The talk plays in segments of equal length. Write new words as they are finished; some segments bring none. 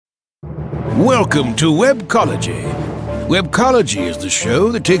Welcome to Webcology. Webcology is the show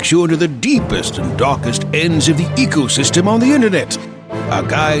that takes you into the deepest and darkest ends of the ecosystem on the internet. Our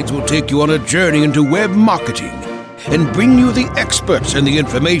guides will take you on a journey into web marketing and bring you the experts and the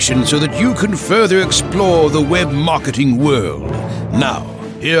information so that you can further explore the web marketing world. Now,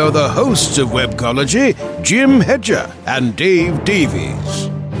 here are the hosts of Webcology, Jim Hedger and Dave Davies.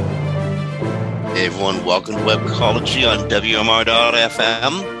 Hey everyone, welcome to Webcology on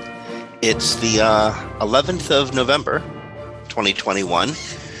WMR.FM. It's the 11th of November, 2021,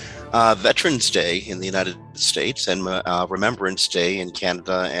 Veterans Day in the United States and Remembrance Day in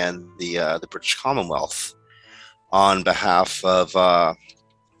Canada and the British Commonwealth. On behalf of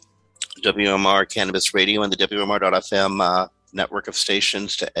WMR Cannabis Radio and the WMR.FM network of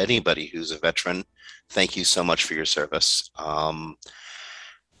stations, to anybody who's a veteran, thank you so much for your service.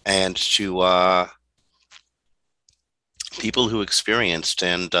 And to people who experienced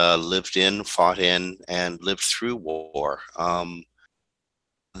and lived in, fought in, and lived through war.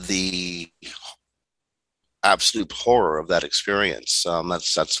 The absolute horror of that experience.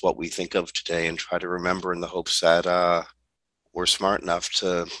 That's what we think of today and try to remember in the hopes that we're smart enough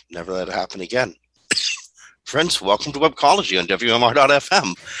to never let it happen again. Friends, welcome to Webcology on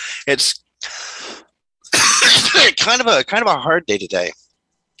WMR.FM. It's kind of a hard day today.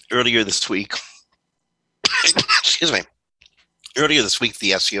 Earlier this week, excuse me. Earlier this week,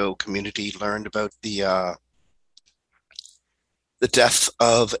 the SEO community learned about the death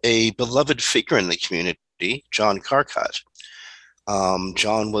of a beloved figure in the community, John Carcutt.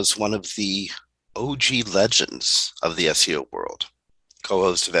 John was one of the OG legends of the SEO world.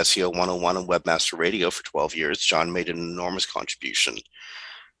 Co-host of SEO 101 and Webmaster Radio for 12 years, John made an enormous contribution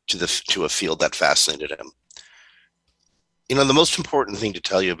to a field that fascinated him. You know, the most important thing to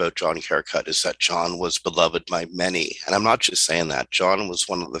tell you about John Carcutt is that John was beloved by many. And I'm not just saying that. John was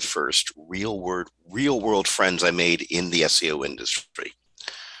one of the first real world friends I made in the SEO industry.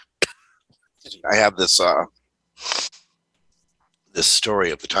 I have this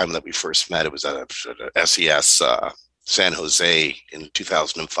story of the time that we first met. It was at SES San Jose in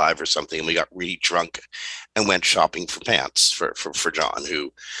 2005 or something. And we got really drunk and went shopping for pants for John,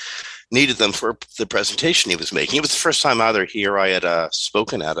 who needed them for the presentation he was making. It was the first time either here I had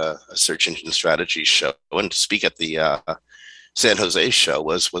spoken at a search engine strategy show, and to speak at the San Jose show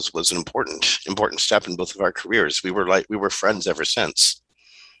was an important step in both of our careers. We were friends ever since.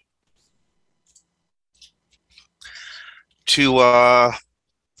 To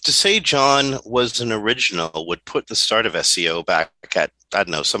say John was an original would put the start of SEO back at, I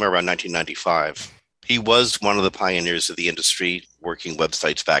don't know, somewhere around 1995. He was one of the pioneers of the industry, working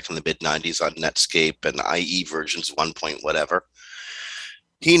websites back in the mid-90s on Netscape and IE versions 1 point whatever.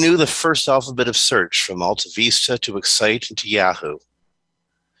 He knew the first alphabet of search, from Alta Vista to Excite and to Yahoo.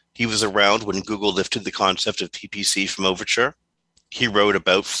 He was around when Google lifted the concept of PPC from Overture. He wrote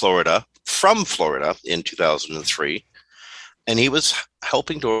about Florida, from Florida, in 2003. And he was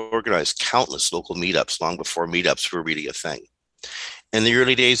helping to organize countless local meetups long before meetups were really a thing. In the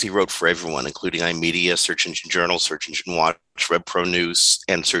early days, he wrote for everyone, including iMedia, Search Engine Journal, Search Engine Watch, RevPro News,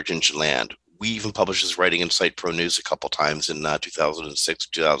 and Search Engine Land. We even published his writing in Site Pro News a couple times in 2006,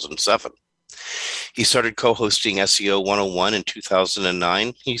 2007. He started co-hosting SEO 101 in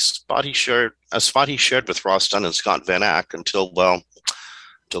 2009. A spot he shared with Ross Dunn and Scott Van Ack until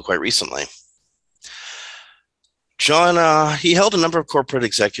quite recently. John, he held a number of corporate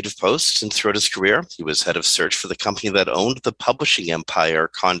executive posts, and throughout his career, he was head of search for the company that owned the publishing empire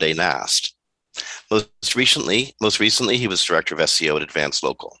Condé Nast. Most recently, he was director of SEO at Advanced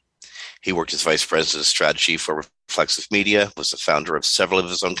Local. He worked as vice president of strategy for Reflexive Media, was the founder of several of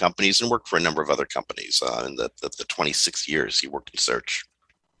his own companies, and worked for a number of other companies in the 26 years he worked in search.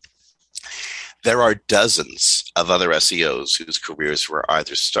 There are dozens of other SEOs whose careers were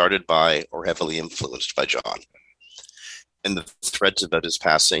either started by or heavily influenced by John. And the threads about his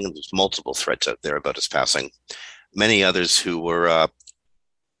passing, and there's multiple threads out there about his passing, many others who were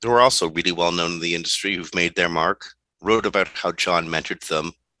also really well known in the industry, who've made their mark, wrote about how John mentored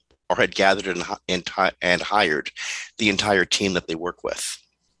them or had gathered and hired the entire team that they work with.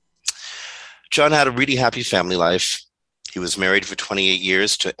 John had a really happy family life. He was married for 28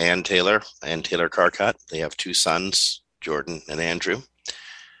 years to Ann Taylor Carcutt. They have two sons, Jordan and Andrew.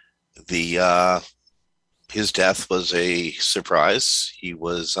 His death was a surprise. He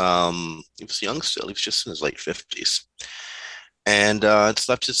was young still. He was just in his late 50s. And it's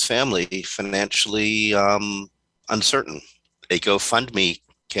left his family financially uncertain. A GoFundMe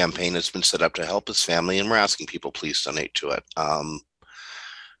campaign has been set up to help his family, and we're asking people please donate to it.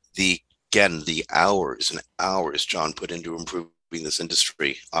 The hours and hours John put into improving this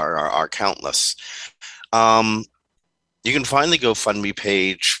industry are countless. You can find the GoFundMe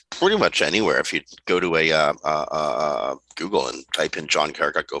page pretty much anywhere. If you go to a Google and type in John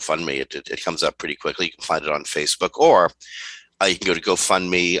Carrick GoFundMe, it comes up pretty quickly. You can find it on Facebook, or you can go to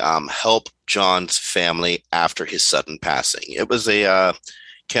GoFundMe, help John's family after his sudden passing. It was a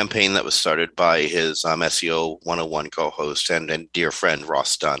campaign that was started by his SEO 101 co-host and dear friend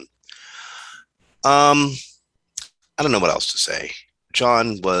Ross Dunn. I don't know what else to say.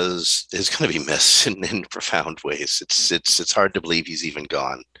 John is going to be missed in profound ways. It's hard to believe he's even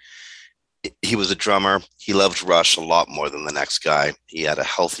gone. He was a drummer. He loved Rush a lot more than the next guy. He had a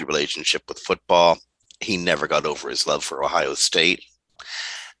healthy relationship with football. He never got over his love for Ohio State.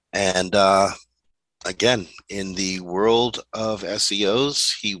 And again, in the world of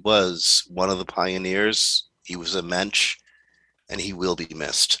SEOs, he was one of the pioneers. He was a mensch, and he will be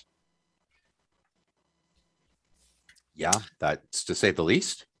missed. Yeah, that's to say the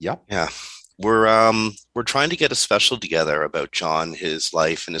least. Yep. Yeah. We're trying to get a special together about John, his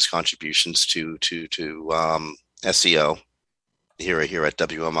life, and his contributions to SEO here at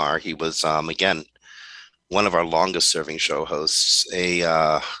WMR. He was again one of our longest serving show hosts,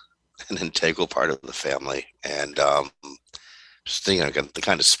 an integral part of the family, and just again, the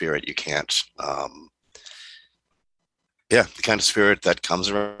kind of spirit you can't the kind of spirit that comes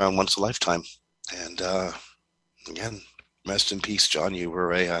around once a lifetime. And again, rest in peace, John. You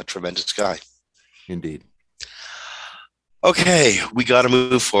were a tremendous guy. Indeed. Okay, we got to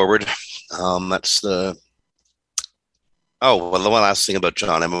move forward. That's the... Oh, well, the one last thing about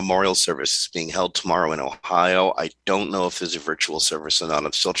John, a memorial service is being held tomorrow in Ohio. I don't know if there's a virtual service or not.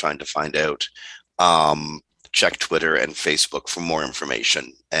 I'm still trying to find out. Check Twitter and Facebook for more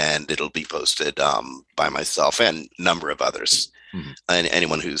information, and it'll be posted by myself and a number of others. Mm-hmm. And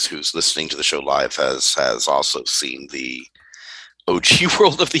anyone who's listening to the show live has also seen the OG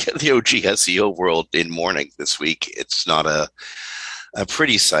world of the OG SEO world in mourning this week. It's not a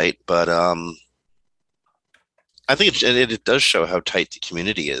pretty sight, but I think it does show how tight the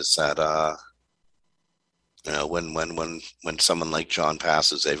community is. That when someone like John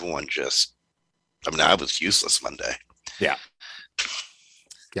passes, everyone just... I was useless Monday. Yeah,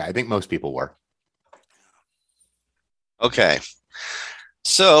 I think most people were. Okay.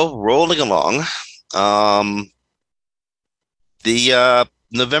 So, rolling along, the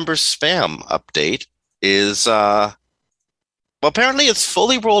November spam update is, apparently it's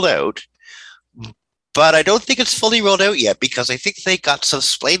fully rolled out, but I don't think it's fully rolled out yet because I think they got some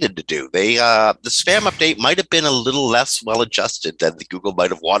splaining to do. The spam update might have been a little less well adjusted than the Google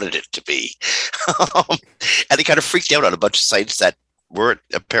might have wanted it to be. And they kind of freaked out on a bunch of sites that weren't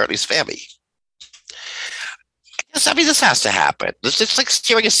apparently spammy. This has to happen. It's like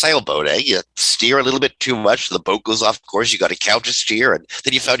steering a sailboat, eh? You steer a little bit too much, the boat goes off course, you got to counter steer, and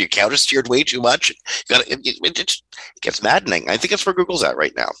then you found you counter steered way too much. It gets maddening. I think that's where Google's at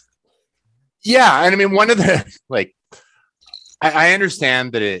right now. Yeah, and I mean, one of the I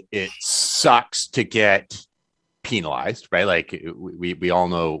understand that it sucks to get penalized, right? Like we all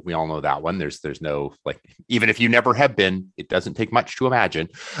know that one. There's no, even if you never have been, it doesn't take much to imagine.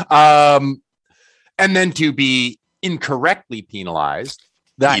 And then to be incorrectly penalized,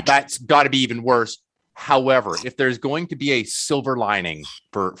 that's got to be even worse. However, if there's going to be a silver lining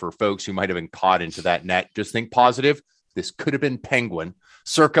for folks who might have been caught into that net, just think positive. This could have been Penguin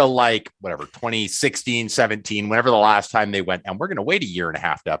circa 2016, 17, whenever the last time they went, and we're going to wait a year and a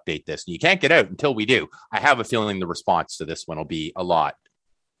half to update this. And you can't get out until we do. I have a feeling the response to this one will be a lot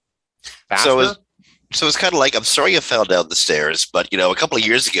faster. So it's kind of like, I'm sorry you fell down the stairs, but a couple of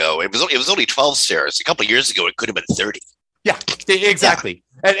years ago, it was only 12 stairs. A couple of years ago, it could have been 30. Yeah, exactly.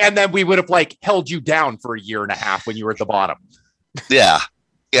 Yeah. And then we would have held you down for a year and a half when you were at the bottom. Yeah.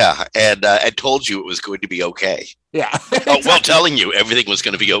 Yeah. And told you it was going to be okay. Yeah. Exactly. Well, telling you everything was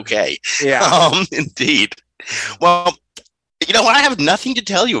going to be okay. Yeah. Indeed. Well, I have nothing to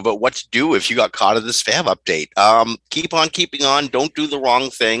tell you about what to do if you got caught in the spam update. Keep on keeping on. Don't do the wrong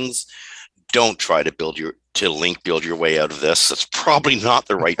things. Don't try to build your way out of this. That's probably not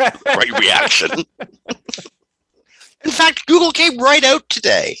the right reaction. In fact, Google came right out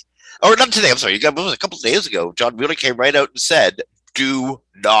today. Or not today, I'm sorry. It was a couple of days ago. John Mueller came right out and said, do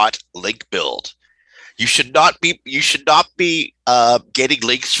not link build. You should not be getting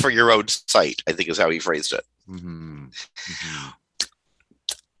links for your own site, I think is how he phrased it. Mm-hmm.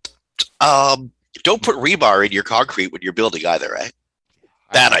 Mm-hmm. Don't put rebar in your concrete when you're building either, right?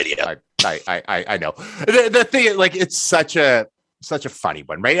 Bad idea. I know. The thing, it's such a funny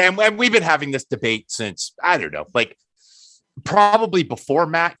one, right? And we've been having this debate since, I don't know, probably before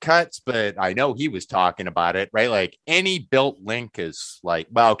Matt cuts, but I know he was talking about it, right? Like any built link is like,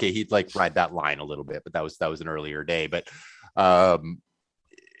 well, okay, he'd like ride that line a little bit, but that was an earlier day. But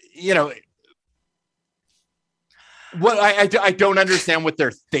what I don't understand what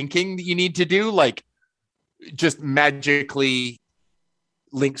they're thinking that you need to do. Like, just magically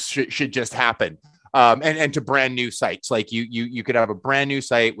links should just happen. And to brand new sites, like you could have a brand new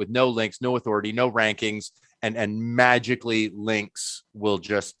site with no links, no authority, no rankings, and magically links will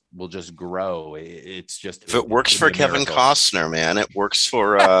just grow. It's just, if it works for Kevin Costner, man, it works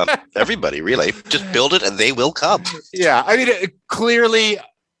for everybody, really. Just build it and they will come. Yeah, I mean, clearly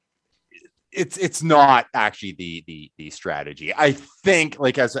it's not actually the strategy. I think,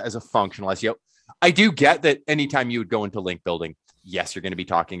 like, as a functional SEO, I do get that anytime you would go into link building, yes, you're going to be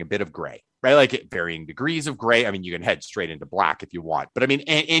talking a bit of gray, right? Like varying degrees of gray. I mean, you can head straight into black if you want, but I mean,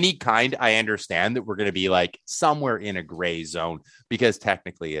 any kind, I understand that we're going to be like somewhere in a gray zone because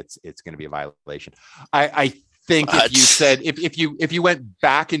technically it's going to be a violation. I think if you said, if you went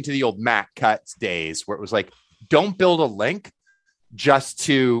back into the old Matt Cutts days where it was like, don't build a link just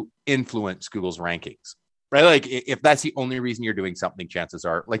to influence Google's rankings, right? Like if that's the only reason you're doing something, chances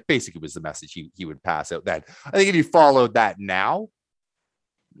are, like, basically was the message he would pass out then. I think if you followed that now,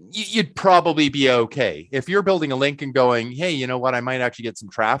 you'd probably be okay. If you're building a link and going, hey, you know what, I might actually get some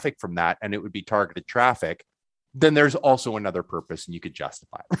traffic from that, and it would be targeted traffic, then there's also another purpose and you could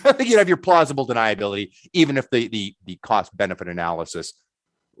justify it. You'd have your plausible deniability, even if the cost benefit analysis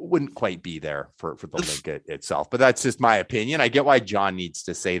wouldn't quite be there for the link itself. But that's just my opinion. I get why John needs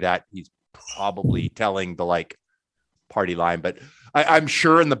to say that. He's probably telling the like party line, but I'm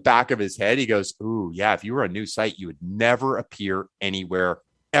sure in the back of his head, he goes, ooh, yeah, if you were a new site, you would never appear anywhere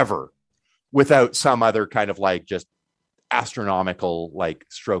ever without some other kind of like just astronomical like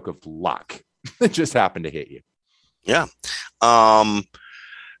stroke of luck that just happened to hit you. Yeah.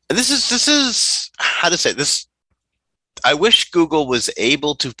 This is how to say this. I wish Google was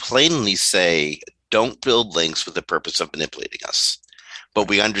able to plainly say, don't build links with the purpose of manipulating us. But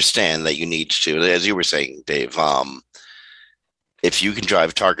we understand that you need to, as you were saying, Dave, if you can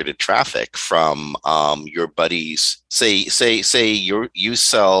drive targeted traffic from your buddies, say you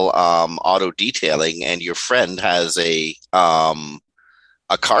sell auto detailing and your friend has a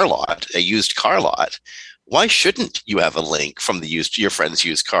car lot, a used car lot, why shouldn't you have a link from your friend's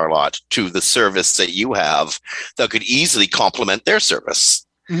used car lot to the service that you have that could easily complement their service?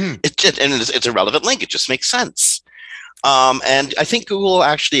 Mm-hmm. It's a relevant link. It just makes sense. And I think Google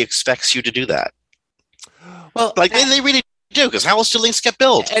actually expects you to do that. Well, like they really do, because how else do links get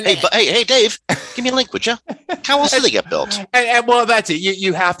built? Hey, Dave, give me a link, would you? How else do they get built? And well, that's it.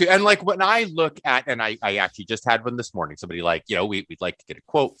 You have to. And like when I look at, and I actually just had one this morning. Somebody like, we'd like to get a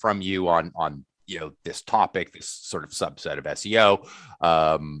quote from you on this topic, this sort of subset of SEO.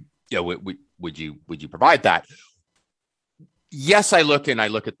 Would you provide that? Yes, I look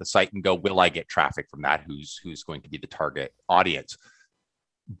at the site and go, will I get traffic from that? Who's going to be the target audience?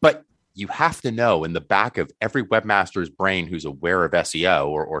 But you have to know, in the back of every webmaster's brain who's aware of SEO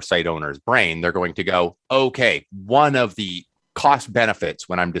or site owner's brain, they're going to go, okay, one of the cost benefits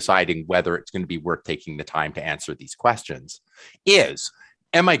when I'm deciding whether it's going to be worth taking the time to answer these questions is,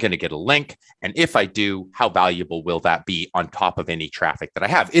 am I going to get a link? And if I do, how valuable will that be on top of any traffic that I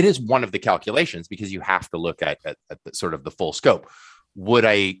have? It is one of the calculations, because you have to look at the, sort of the full scope. Would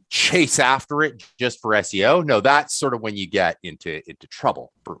I chase after it just for SEO? No, that's sort of when you get into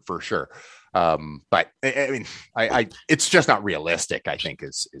trouble for sure. But I mean, I it's just not realistic, I think,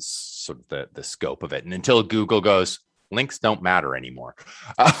 is sort of the scope of it. And until Google goes, links don't matter anymore,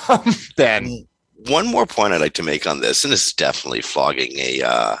 then. One more point I'd like to make on this, and this is definitely flogging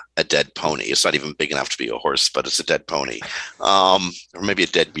a dead pony. It's not even big enough to be a horse, but it's a dead pony, or maybe a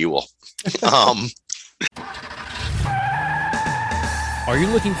dead mule. Are you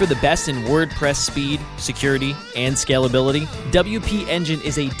looking for the best in WordPress speed, security, and scalability? WP Engine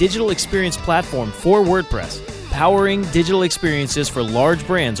is a digital experience platform for WordPress, powering digital experiences for large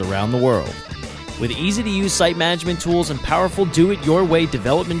brands around the world. With easy-to-use site management tools and powerful do-it-your-way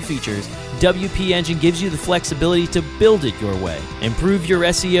development features, WP Engine gives you the flexibility to build it your way. Improve your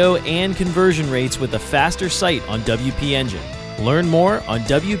SEO and conversion rates with a faster site on WP Engine. Learn more on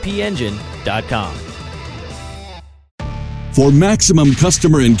WPEngine.com. For maximum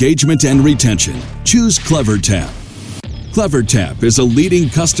customer engagement and retention, choose CleverTap. CleverTap is a leading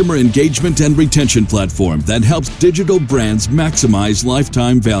customer engagement and retention platform that helps digital brands maximize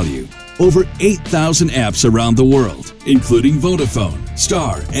lifetime value. Over 8,000 apps around the world, including Vodafone,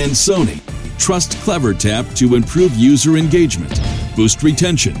 Star, and Sony, trust CleverTap to improve user engagement, boost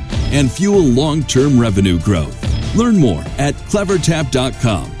retention, and fuel long-term revenue growth. Learn more at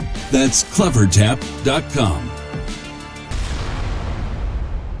clevertap.com. That's clevertap.com.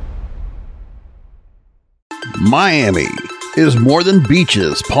 Miami is more than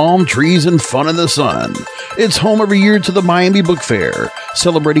beaches, palm trees, and fun in the sun. It's home every year to the Miami Book Fair,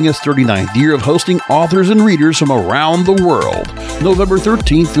 celebrating its 39th year of hosting authors and readers from around the world, November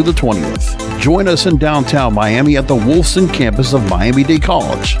 13th through the 20th. Join us in downtown Miami at the Wolfson campus of Miami-Dade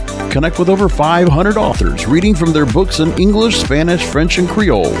College. Connect with over 500 authors reading from their books in English, Spanish, French, and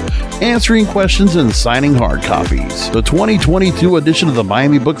Creole, answering questions and signing hard copies. The 2022 edition of the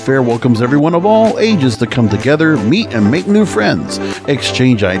Miami Book Fair welcomes everyone of all ages to come together, meet and make new friends,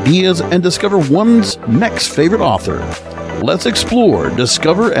 exchange ideas, and discover one's next favorite author. Let's explore,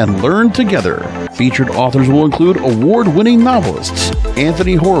 discover, and learn together. Featured authors will include award-winning novelists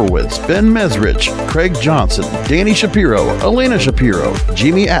Anthony Horowitz, Ben Mesrich, Craig Johnson, Danny Shapiro, Elena Shapiro,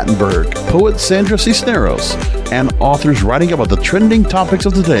 Jimmy Attenberg, poet Sandra Cisneros, and authors writing about the trending topics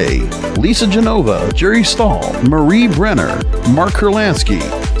of the day: Lisa Genova, Jerry Stahl, Marie Brenner, Mark Kurlansky,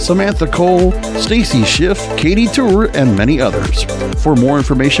 Samantha Cole, Stacy Schiff, Katie Tour, and many others. For more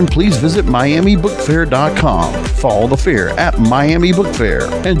information, please visit MiamiBookFair.com. Follow the fair at Miami Book Fair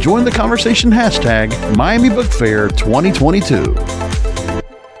and join the conversation hashtag Miami Book Fair 2022.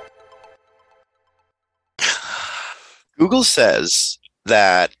 Google says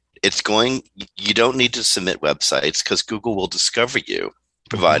that you don't need to submit websites because Google will discover you,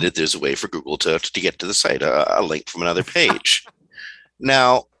 provided there's a way for Google to get to the site, a link from another page.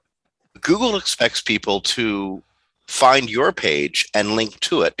 Now, Google expects people to find your page and link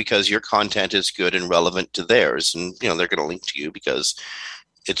to it because your content is good and relevant to theirs. And, they're going to link to you because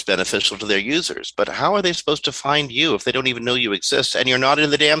it's beneficial to their users. But how are they supposed to find you if they don't even know you exist and you're not in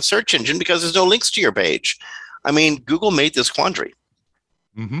the damn search engine because there's no links to your page? I mean, Google made this quandary.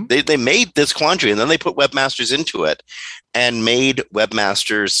 Mm-hmm. They made this quandary, and then they put webmasters into it and made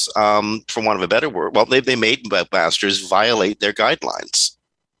webmasters, for want of a better word, they made webmasters violate their guidelines.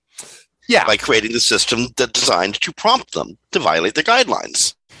 Yeah, by creating the system that designed to prompt them to violate their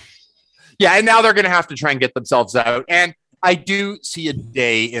guidelines. Yeah, and now they're going to have to try and get themselves out. And I do see a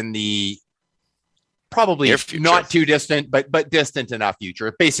day in the probably not too distant, but distant enough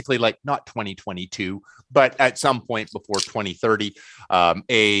future. Basically, like not 2022, but at some point before 2030,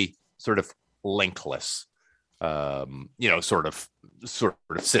 a sort of linkless, sort of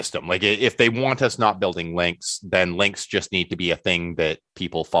system. Like if they want us not building links, then links just need to be a thing that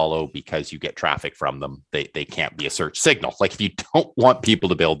people follow because you get traffic from them. They can't be a search signal. Like if you don't want people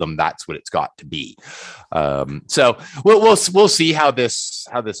to build them, that's what it's got to be. So we'll see how this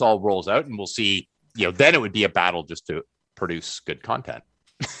all rolls out, and we'll see. Then it would be a battle just to produce good content,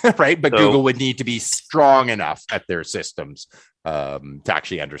 right? But Google would need to be strong enough at their systems to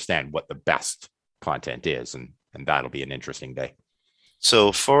actually understand what the best content is, and that'll be an interesting day.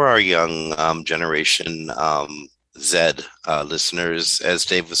 So for our young generation Z listeners, as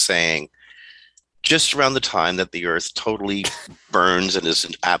Dave was saying, just around the time that the Earth totally burns and is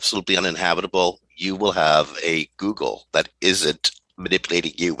absolutely uninhabitable, you will have a Google that isn't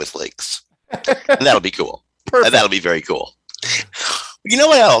manipulating you with links. And that'll be cool. Perfect. And that'll be very cool. You know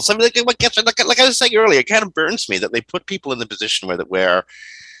what else? I mean, like I was saying earlier, it kind of burns me that they put people in the position where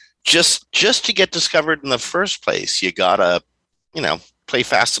just to get discovered in the first place, you gotta, play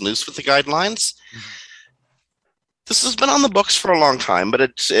fast and loose with the guidelines. Mm-hmm. This has been on the books for a long time, but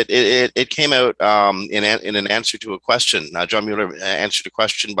it came out in an answer to a question. John Mueller answered a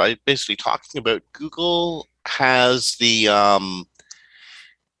question by basically talking about Google has the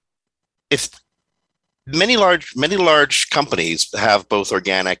if many large companies have both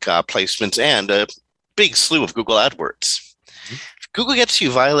organic placements and a big slew of Google AdWords. Mm-hmm. If Google gets you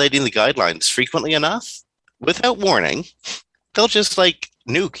violating the guidelines frequently enough, without warning, they'll just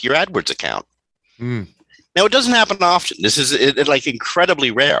nuke your AdWords account. Mm. Now, it doesn't happen often. This is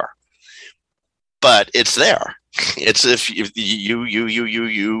incredibly rare, but it's there. It's if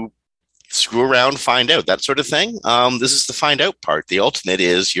you screw around, find out, that sort of thing. This is the find out part. The ultimate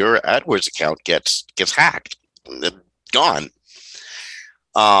is your AdWords account gets hacked, gone.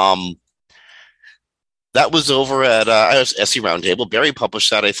 That was over at SE Roundtable. Barry published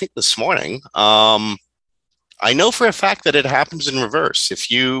that, I think, this morning. I know for a fact that it happens in reverse. If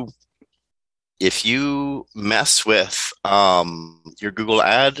you mess with your Google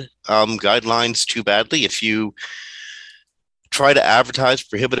ad guidelines too badly, if you try to advertise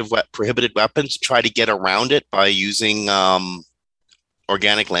prohibited weapons, try to get around it by using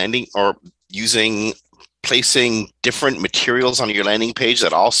organic landing or placing different materials on your landing page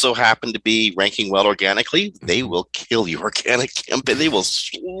that also happen to be ranking well organically, they will kill your organic campaign. They will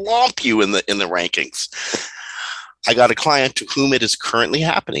swamp you in the rankings. I got a client to whom it is currently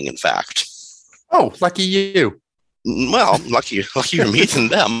happening, in fact. Oh, lucky you. Well, luckier me than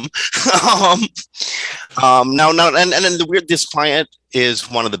them. This client is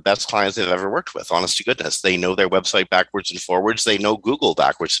one of the best clients they've ever worked with. Honest to goodness, they know their website backwards and forwards. They know Google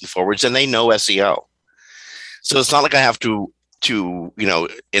backwards and forwards, and they know SEO. So it's not like I have to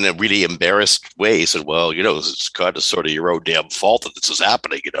in a really embarrassed way, said, well, it's kind of sort of your own damn fault that this is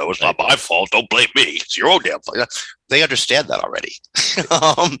happening. It's not my fault. Don't blame me. It's your own damn fault. They understand that already,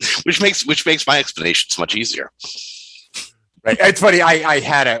 which makes my explanations much easier. Right. It's funny. I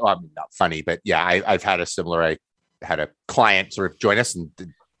had not funny, but yeah, I've had a similar. I had a client sort of join us and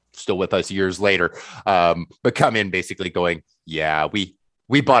still with us years later, but come in basically going, yeah, we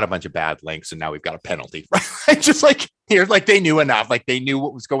bought a bunch of bad links and now we've got a penalty. Right? Just like here, like they knew enough, like they knew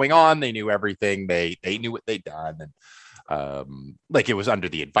what was going on. They knew everything. They knew what they'd done. And like it was under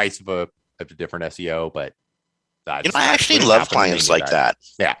the advice of a different SEO, but I actually love clients like that.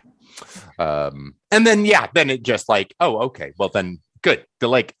 Yeah. And then it just like, oh, okay, well then good. They're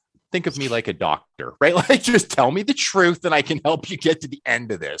like, think of me like a doctor, right? Like just tell me the truth and I can help you get to the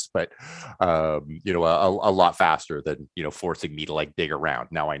end of this. But, a lot faster than, forcing me to like dig around.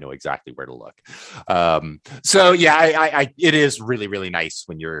 Now I know exactly where to look. So yeah, it is really, really nice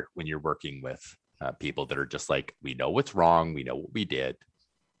when you're working with people that are just like, we know what's wrong. We know what we did.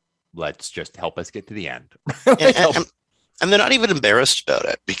 Let's just help us get to the end. And they're not even embarrassed about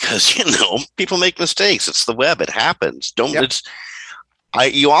it because, people make mistakes. It's the web. It happens.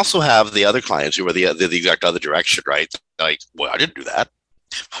 You also have the other clients who are the exact other direction, right? Like, well, I didn't do that.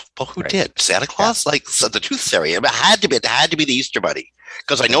 Well, who did? Santa Claus? Yeah. Like the Tooth Fairy. It had to be the Easter Bunny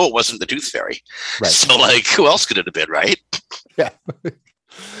because I know it wasn't the Tooth Fairy. Right. So, like, who else could it have been, right? Yeah.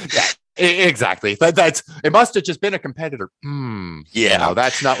 Yeah. Exactly. It must have just been a competitor. Yeah. No,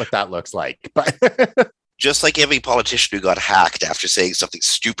 that's not what that looks like. But just like every politician who got hacked after saying something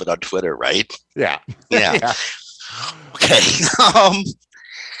stupid on Twitter, right? Yeah. Yeah. Okay.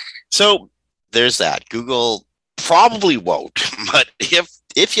 So there's that. Google probably won't, but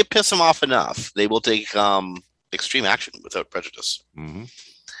if you piss them off enough, they will take extreme action without prejudice. Mm-hmm.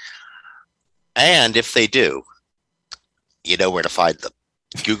 And if they do, you know where to find them.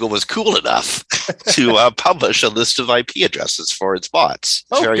 Google was cool enough to publish a list of IP addresses for its bots.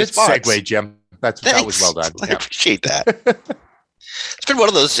 Oh, good segue, Jim. That was well done. I appreciate that. It's been one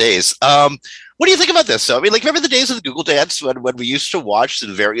of those days. What do you think about this? So, I mean, like, remember the days of the Google dance when we used to watch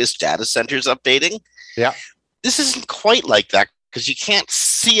the various data centers updating? Yeah. This isn't quite like that because you can't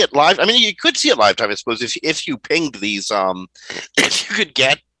see it live. I mean, you could see it live time, I suppose, if you pinged these. If you could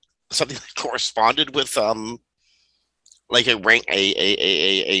get something that corresponded with like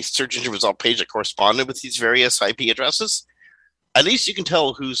a search engine result page that corresponded with these various IP addresses. At least you can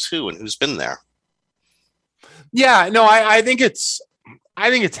tell who's who and who's been there. Yeah, no, I think it's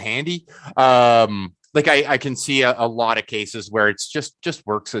handy. Like I can see a lot of cases where it's just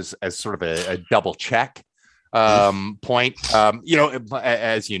works as sort of a double check point.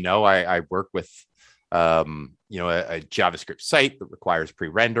 As you know, I work with a JavaScript site that requires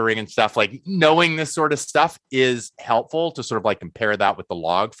pre-rendering and stuff. Like knowing this sort of stuff is helpful to sort of like compare that with the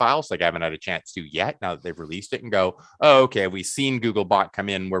log files. Like I haven't had a chance to yet now that they've released it and go, oh, okay, we've seen Googlebot come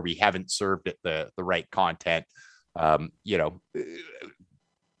in where we haven't served it the right content. I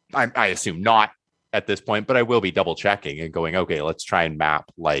assume not at this point, but I will be double checking and going, okay, let's try and map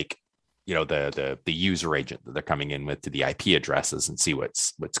like, the user agent that they're coming in with to the IP addresses and see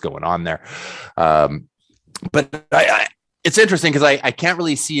what's going on there. But it's interesting because I can't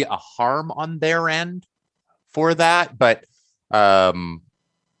really see a harm on their end for that. But at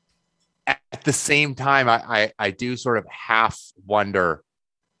the same time, I do sort of half wonder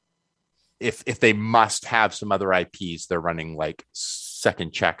if they must have some other IPs they're running like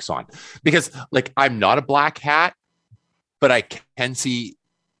second checks on, because like I'm not a black hat, but I can see,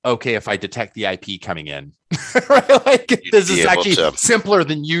 okay, if I detect the IP coming in, right? Like this is actually simpler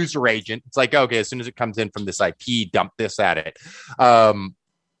than user agent. It's like, okay, as soon as it comes in from this IP, dump this at it. I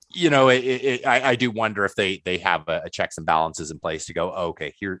do wonder if they have a checks and balances in place to go,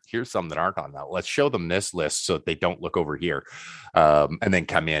 okay, here's some that aren't on that. Let's show them this list so that they don't look over here, and then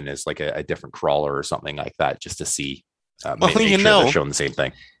come in as like a different crawler or something like that, just to see. Make sure they're showing the same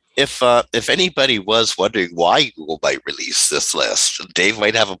thing. If anybody was wondering why Google might release this list, Dave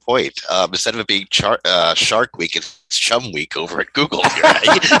might have a point. Instead of it being Shark Week, it's Chum Week over at Google.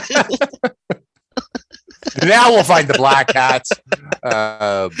 Right? Now we'll find the black hats.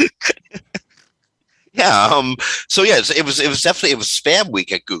 So yeah, it was Spam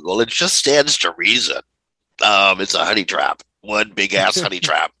Week at Google. It just stands to reason. It's a honey trap, one big ass honey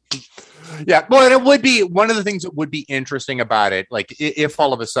trap. Yeah, well, and it would be one of the things that would be interesting about it, like if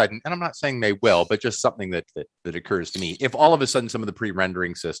all of a sudden, and I'm not saying they will, but just something that occurs to me, if all of a sudden some of the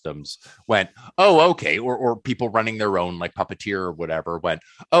pre-rendering systems went, oh, okay, or people running their own like Puppeteer or whatever went,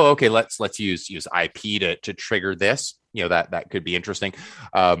 oh, okay, let's use IP to trigger this. That could be interesting.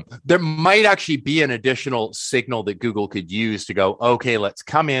 There might actually be an additional signal that Google could use to go, okay, let's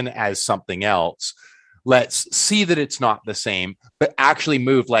come in as something else. Let's see that it's not the same, but actually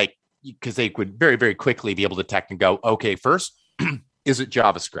move because they would very, very quickly be able to detect and go, okay, first, is it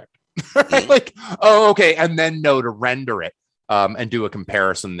JavaScript? Like, oh, okay. And then to render it and do a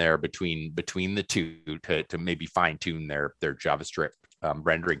comparison there between the two to maybe fine tune their JavaScript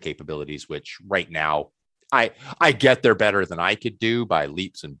rendering capabilities, which right now, I get they're better than I could do by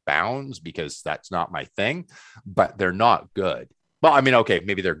leaps and bounds because that's not my thing, but they're not good. Well, I mean, okay,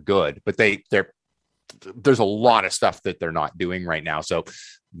 maybe they're good, but there's a lot of stuff that they're not doing right now. So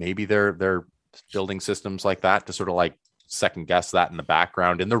maybe they're building systems like that to sort of like second guess that in the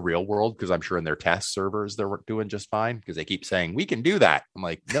background in the real world, because I'm sure in their test servers they're doing just fine because they keep saying we can do that. I'm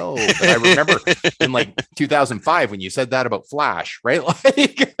like, no, but I remember in like 2005 when you said that about Flash, right?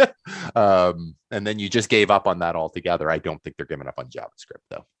 Like, and then you just gave up on that altogether. I don't think they're giving up on JavaScript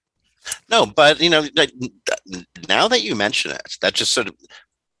though. No, but now that you mention it, that just sort of.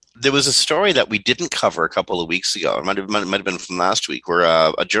 There was a story that we didn't cover a couple of weeks ago. It might have been from last week, where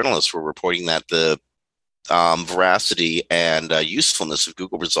a journalist were reporting that the veracity and usefulness of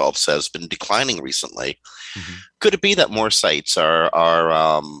Google results has been declining recently. Mm-hmm. Could it be that more sites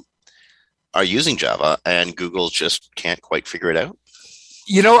are using Java and Google just can't quite figure it out?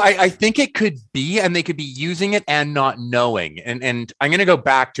 I think it could be, and they could be using it and not knowing. And I'm going to go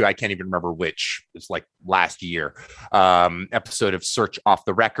back to, I can't even remember which, it's like last year, episode of Search Off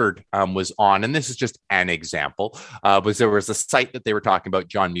the Record was on. And this is just an example. There was a site that they were talking about,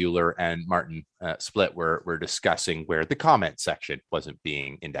 John Mueller and Martin Splitt were discussing, where the comment section wasn't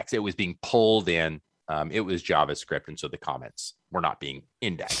being indexed. It was being pulled in. It was JavaScript. And so the comments were not being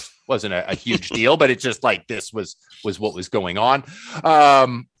indexed. Wasn't a huge deal, but it's just like this was what was going on.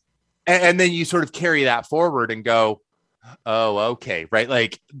 And then you sort of carry that forward and go, oh, okay, right?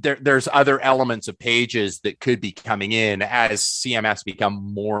 Like there's other elements of pages that could be coming in as CMS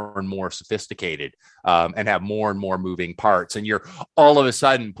become more and more sophisticated and have more and more moving parts. And you're all of a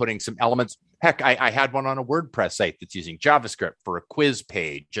sudden putting some elements. Heck, I had one on a WordPress site that's using JavaScript for a quiz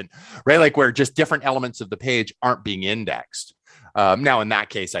page, and right, like where just different elements of the page aren't being indexed. Now, in that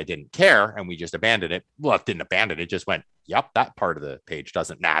case, I didn't care, and we just abandoned it. Well, it didn't abandon it; just went, "Yep, that part of the page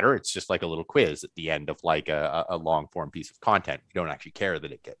doesn't matter. It's just like a little quiz at the end of like a long form piece of content. You don't actually care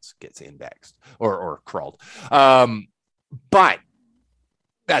that it gets indexed or crawled." But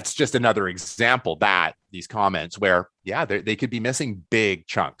that's just another example that these comments where, yeah, they could be missing big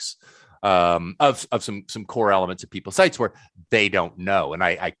chunks of some core elements of people's sites where they don't know. And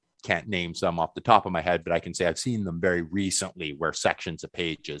I can't name some off the top of my head, but I can say I've seen them very recently where sections of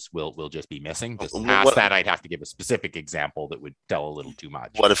pages will just be missing. Just past that, I'd have to give a specific example that would tell a little too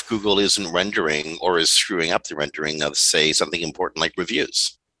much. What if Google isn't rendering or is screwing up the rendering of, say, something important like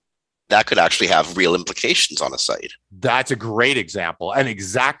reviews? That could actually have real implications on a site. That's a great example, and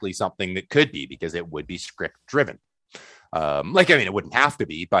exactly something that could be, because it would be script driven. It wouldn't have to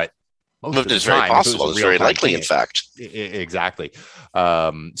be, but it's very possible. It's very likely, in fact. Exactly.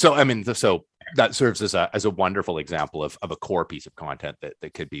 So that serves as a wonderful example of a core piece of content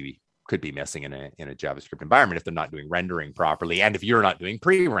that could be missing in a JavaScript environment if they're not doing rendering properly, and if you're not doing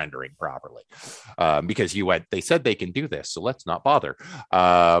pre-rendering properly, because they said they can do this, so let's not bother.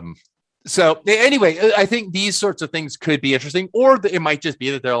 So anyway, I think these sorts of things could be interesting, or it might just be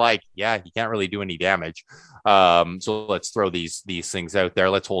that they're like, yeah, you can't really do any damage. So let's throw these things out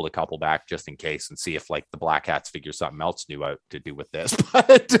there. Let's hold a couple back just in case and see if like the Black Hats figure something else new out to do with this.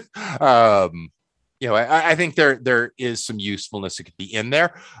 But I think there is some usefulness that could be in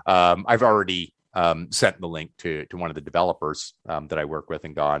there. I've already sent the link to one of the developers that I work with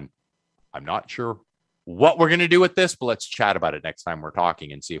and gone, I'm not sure what we're going to do with this, but let's chat about it next time we're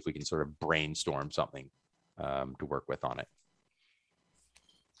talking and see if we can sort of brainstorm something to work with on it.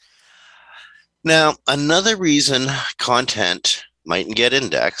 Now, another reason content mightn't get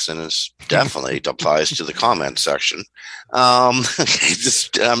indexed, and it definitely applies to the comment section. This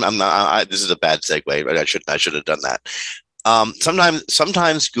is a bad segue, but I should have done that.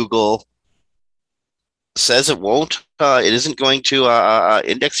 Sometimes Google says it won't. It isn't going to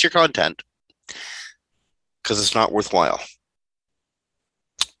index your content because it's not worthwhile.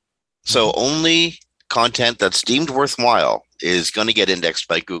 So only content that's deemed worthwhile is going to get indexed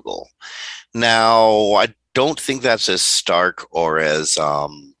by Google. Now, I don't think that's as stark or as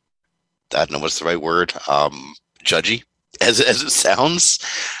don't know what's the right word, judgy as it sounds.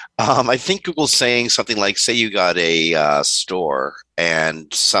 I think Google's saying something like, say you got a store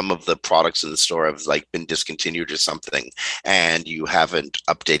and some of the products in the store have like been discontinued or something, and you haven't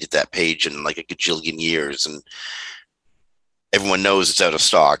updated that page in like a gajillion years, and everyone knows it's out of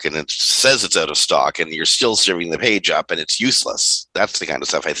stock and it says it's out of stock, and you're still serving the page up and it's useless. That's the kind of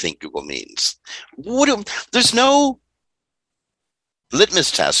stuff I think Google means. There's no litmus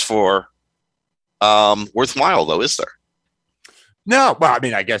test for worthwhile, though, is there? No, well, I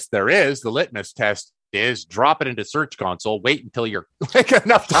mean, I guess there is. The litmus test is drop it into Search Console, wait until you're like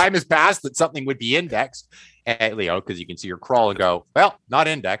enough time has passed that something would be indexed, and because you can see your crawl and go, well, not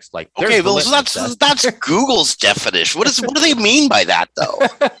indexed. Like, okay, well, that's Google's definition. What do they mean by that, though?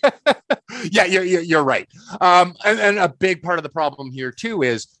 Yeah, you're right. And a big part of the problem here too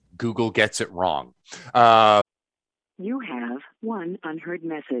is Google gets it wrong. You have one unheard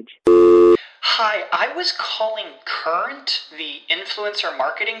message. Hi, I was calling Current, the influencer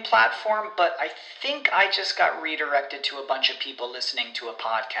marketing platform, but I think I just got redirected to a bunch of people listening to a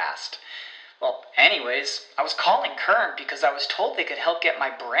podcast. Well, anyways, I was calling Current because I was told they could help get my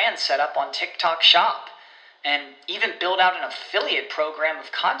brand set up on TikTok Shop, and even build out an affiliate program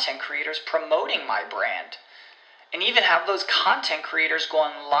of content creators promoting my brand, and even have those content creators go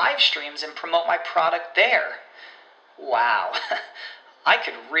on live streams and promote my product there. Wow, I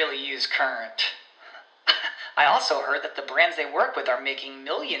could really use Current. I also heard that the brands they work with are making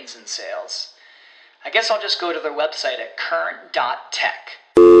millions in sales. I guess I'll just go to their website at current.tech.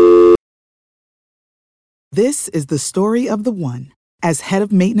 This is the story of the one. As head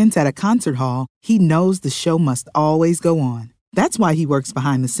of maintenance at a concert hall, he knows the show must always go on. That's why he works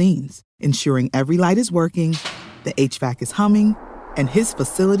behind the scenes, ensuring every light is working, the HVAC is humming, and his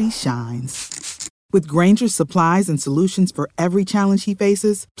facility shines. With Grainger's supplies and solutions for every challenge he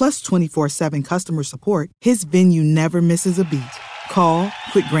faces, plus 24/7 customer support, his venue never misses a beat. Call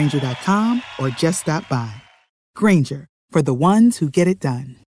quickgrainger.com or just stop by. Grainger, for the ones who get it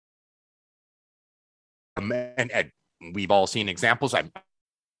done. And we've all seen examples.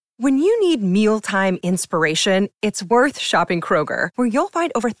 When you need mealtime inspiration, it's worth shopping Kroger, where you'll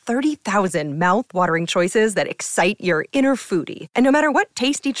find over 30,000 mouth-watering choices that excite your inner foodie. And no matter what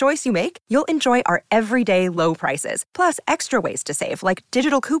tasty choice you make, you'll enjoy our everyday low prices, plus extra ways to save, like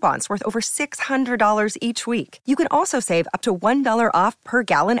digital coupons worth over $600 each week. You can also save up to $1 off per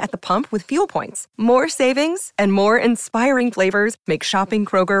gallon at the pump with fuel points. More savings and more inspiring flavors make shopping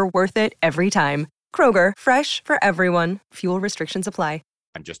Kroger worth it every time. Kroger, fresh for everyone. Fuel restrictions apply.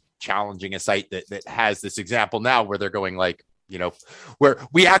 I'm just challenging a site that has this example now where they're going like, where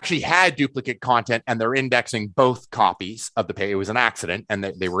we actually had duplicate content and they're indexing both copies of the page. It was an accident, and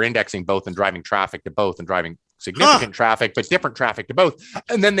they were indexing both and driving traffic to both and driving significant traffic, but different traffic to both.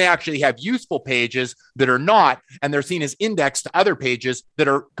 And then they actually have useful pages that are not, and they're seen as indexed to other pages that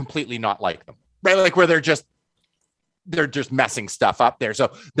are completely not like them, right? Like where they're just messing stuff up there.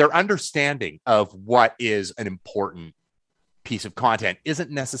 So their understanding of what is an important piece of content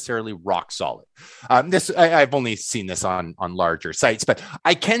isn't necessarily rock solid. I've only seen this on larger sites, but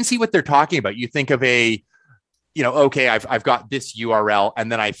I can see what they're talking about. You think of okay, I've got this URL,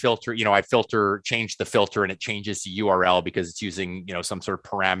 and then I change the filter, and it changes the URL because it's using, some sort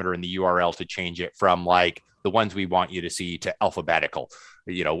of parameter in the URL to change it from like the ones we want you to see to alphabetical,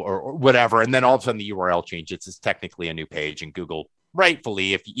 or whatever. And then all of a sudden the URL changes. It's technically a new page, and Google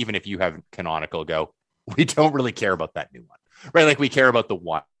rightfully, even if you have Canonical, go, we don't really care about that new one. Right, like we care about the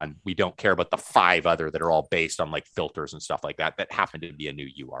one. We don't care about the 5 other that are all based on like filters and stuff like that happen to be a new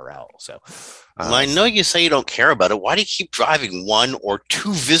URL. So, well, I know you say you don't care about it. Why do you keep driving 1 or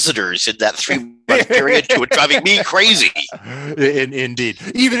 2 visitors in that 3-month period to it, driving me crazy? Indeed,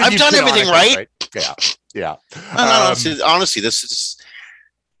 even I've done everything right. Yeah. Honestly, this is.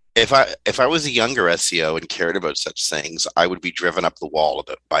 If I was a younger SEO and cared about such things, I would be driven up the wall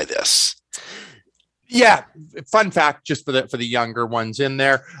by this. Yeah, fun fact, just for the younger ones in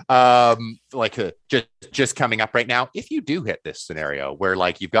there, just coming up right now. If you do hit this scenario where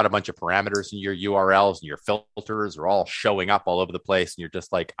like you've got a bunch of parameters in your URLs and your filters are all showing up all over the place, and you're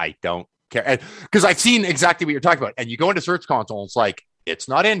just like, I don't care, because I've seen exactly what you're talking about. And you go into Search Console, and it's like it's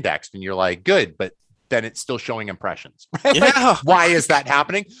not indexed, and you're like, good, but then it's still showing impressions. Right? Yeah. Like, why is that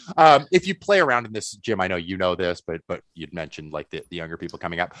happening? If you play around in this, Jim, I know you know this, but you'd mentioned like the younger people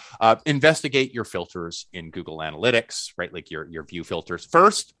coming up. Investigate your filters in Google Analytics, right? Like your view filters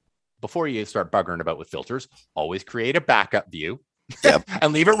first. Before you start buggering about with filters, always create a backup view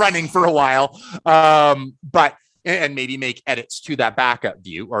and leave it running for a while. And maybe make edits to that backup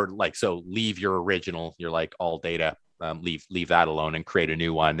view, or like, so leave your original, your like all data leave that alone and create a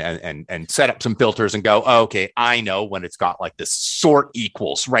new one and set up some filters and go, oh, okay, I know when it's got like this sort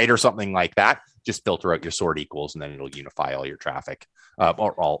equals, right? Or something like that. Just filter out your sort equals and then it'll unify all your traffic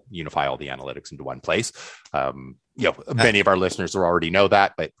or I'll unify all the analytics into one place. Many of our listeners will already know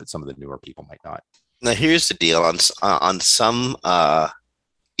that, but some of the newer people might not. Now, here's the deal on some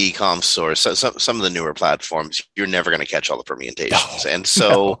e-com stores, some of the newer platforms, you're never going to catch all the permutations. And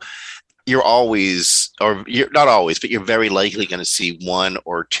so you're always, or you're not always, but you're very likely going to see one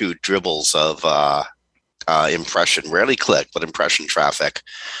or two dribbles of impression, rarely click, but impression traffic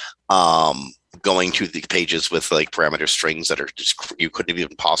going to the pages with like parameter strings that are just, you couldn't have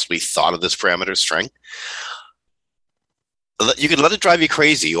even possibly thought of this parameter string. You could let it drive you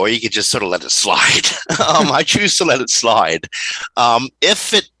crazy, or you could just sort of let it slide. I choose to let it slide.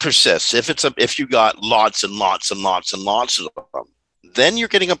 If it persists, if you got lots and lots and lots and lots of them, then you're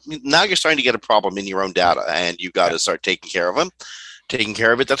starting to get a problem in your own data, and you've got to start taking care of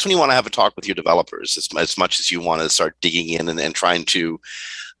it. That's when you want to have a talk with your developers, as much as you want to start digging in and trying to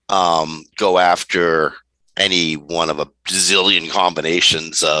go after any one of a zillion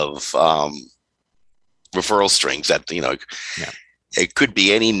combinations of referral strings that, it could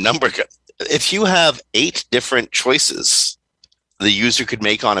be any number. If you have 8 different choices the user could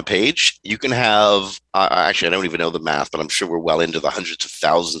make on a page, you can have, actually, I don't even know the math, but I'm sure we're well into the hundreds of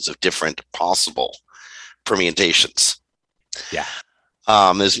thousands of different possible permutations. Yeah.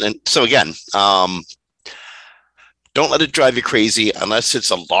 And so again, don't let it drive you crazy unless it's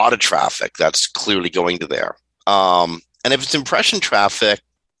a lot of traffic that's clearly going to there. And if it's impression traffic,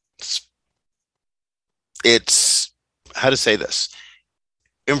 it's how to say this.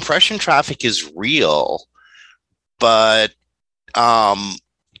 Impression traffic is real, but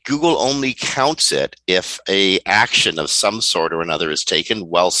Google only counts it if a action of some sort or another is taken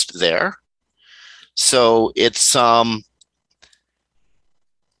whilst there. So it's how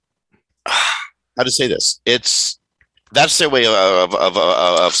to say this. That's their way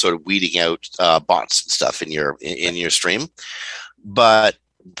of sort of weeding out bots and stuff in your stream, but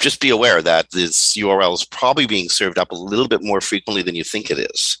just be aware that this URL is probably being served up a little bit more frequently than you think it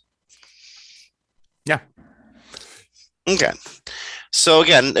is. Yeah. Okay. So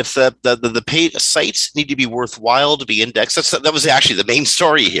again, if the paid sites need to be worthwhile to be indexed, that was actually the main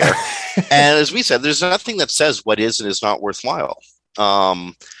story here. And as we said, there's nothing that says what is and is not worthwhile.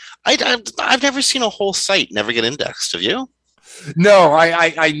 I've never seen a whole site never get indexed. Have you? No,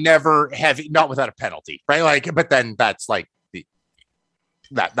 I never have, not without a penalty, right? Like, but then that's like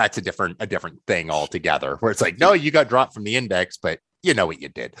that's a different thing altogether, where it's like, no, you got dropped from the index, but you know what you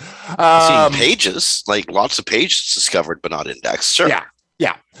did. I've seen pages, like lots of pages discovered but not indexed. Sure.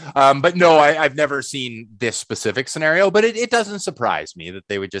 Yeah. But no, I've never seen this specific scenario, but it doesn't surprise me that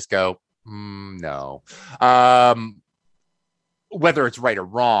they would just go, no. Whether it's right or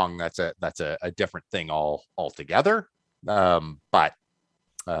wrong, that's a different thing altogether. But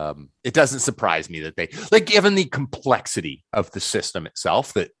it doesn't surprise me that they, like, given the complexity of the system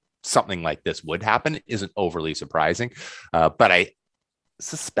itself, that something like this would happen isn't overly surprising. But I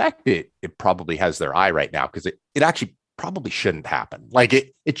suspect it probably has their eye right now, because it actually probably shouldn't happen. Like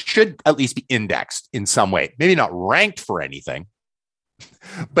it should at least be indexed in some way, maybe not ranked for anything,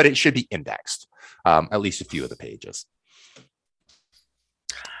 but it should be indexed, at least a few of the pages.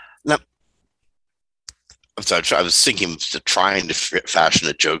 Now, I'm sorry, I was thinking of trying to fashion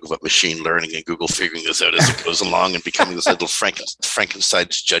a joke about machine learning and Google figuring this out as it goes along and becoming this little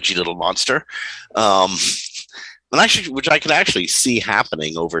Frankenstein's judgy little monster. And actually, which I can actually see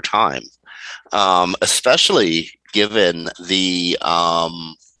happening over time, especially given the, how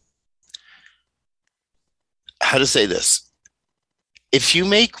to say this? If you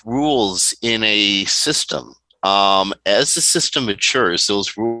make rules in a system, as the system matures,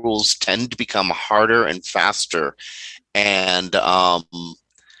 those rules tend to become harder and faster, and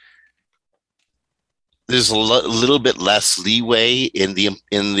there's a little bit less leeway in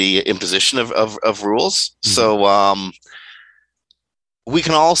the imposition of rules. Mm-hmm. So we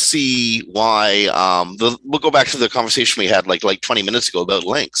can all see why. We'll go back to the conversation we had like 20 minutes ago about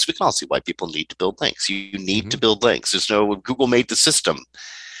links. We can all see why people need to build links. You need to build links. Google made the system.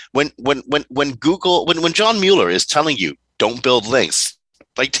 When John Mueller is telling you don't build links,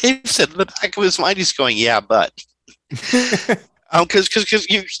 like Dave said in the back of his mind, he's going, yeah, but because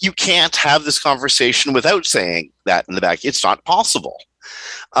you can't have this conversation without saying that in the back. It's not possible.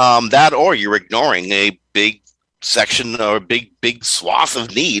 That, or you're ignoring a big section or a big swath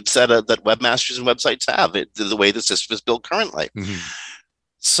of needs that webmasters and websites have. The way the system is built currently. Mm-hmm.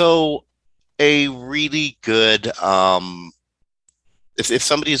 So a really good if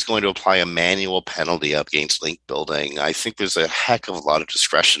somebody is going to apply a manual penalty against link building, I think there's a heck of a lot of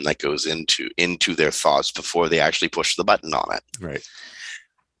discretion that goes into their thoughts before they actually push the button on it. Right.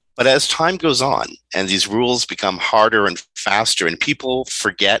 But as time goes on and these rules become harder and faster, and people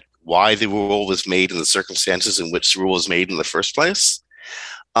forget why the rule was made and the circumstances in which the rule was made in the first place,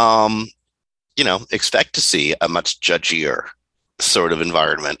 expect to see a much judgier sort of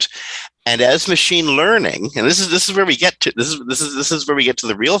environment. And as machine learning, and this is where we get to this is where we get to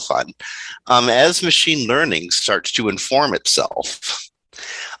the real fun. As machine learning starts to inform itself,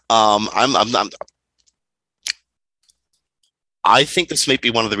 I think this may be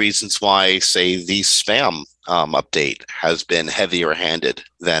one of the reasons why, say, the spam update has been heavier handed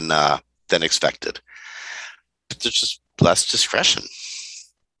than expected. But there's just less discretion.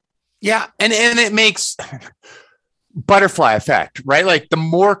 Yeah, and it makes butterfly effect, right? Like the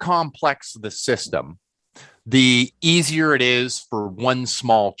more complex the system, the easier it is for one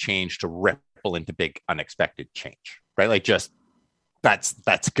small change to ripple into big unexpected change, right? Like just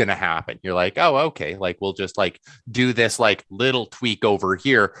that's going to happen. You're like, oh, okay. Like we'll just like do this like little tweak over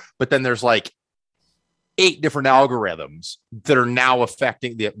here. But then there's like 8 different algorithms that are now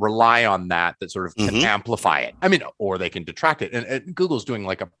affecting that rely on that sort of can amplify it. I mean, or they can detract it. And Google's doing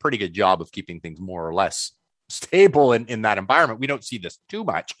like a pretty good job of keeping things more or less stable in that environment. We don't see this too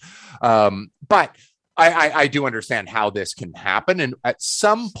much. But I do understand how this can happen. And at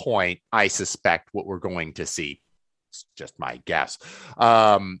some point, I suspect what we're going to see, it's just my guess.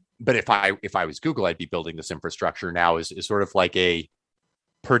 But if I was Google, I'd be building this infrastructure now is sort of like a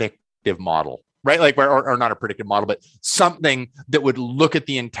predictive model, right? Like, or not a predictive model, but something that would look at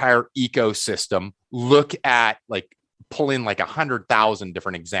the entire ecosystem, look at like pull in like 100,000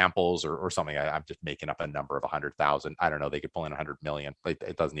 different examples or something. I'm just making up a number of 100,000. I don't know. They could pull in 100 million.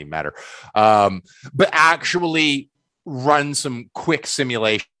 It doesn't even matter. But actually run some quick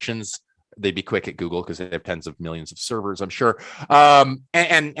simulations. They'd be quick at Google because they have tens of millions of servers, I'm sure. And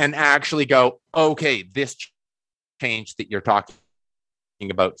actually go, okay, this change that you're talking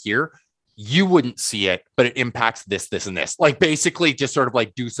about here, you wouldn't see it, but it impacts this, this, and this. Like basically just sort of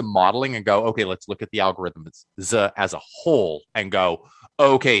like do some modeling and go, okay, let's look at the algorithms as a whole and go,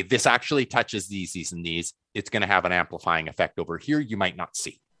 okay, this actually touches these, and these. It's going to have an amplifying effect over here you might not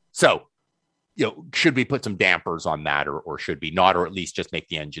see. So, should we put some dampers on that or should we not, or at least just make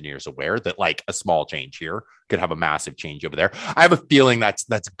the engineers aware that like a small change here could have a massive change over there? I have a feeling that's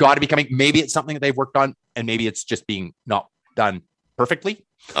got to be coming. Maybe it's something that they've worked on and maybe it's just being not done perfectly.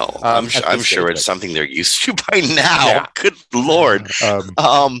 Oh, I'm sure it's something they're used to by now. Yeah. Good Lord.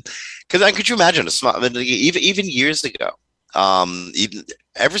 Could you imagine even years ago,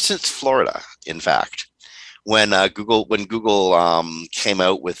 ever since Florida, in fact, when Google came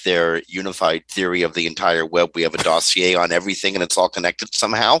out with their unified theory of the entire web, we have a dossier on everything and it's all connected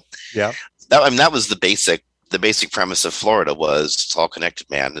somehow. Yeah. That was the basic premise of Florida was it's all connected,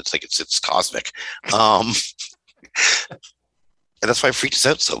 man. It's like it's cosmic. And that's why it freaked us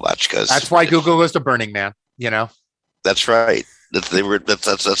out so much, because that's why Google goes to Burning Man. That's right. That's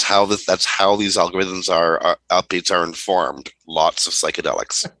how these algorithms are updates are informed. Lots of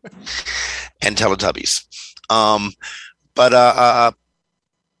psychedelics and Teletubbies. But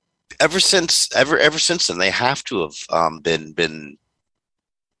ever since then, they have to have been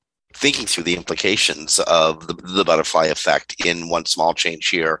thinking through the implications of the butterfly effect in one small change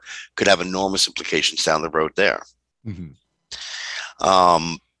here could have enormous implications down the road there. Mm-hmm.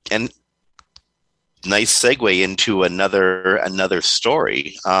 And nice segue into another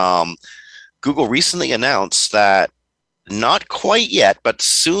story. Google recently announced that not quite yet, but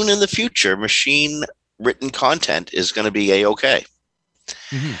soon in the future, machine written content is going to be A-okay.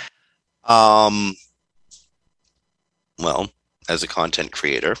 Mm-hmm. Well, as a content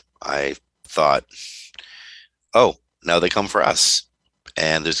creator, I thought, oh, now they come for us.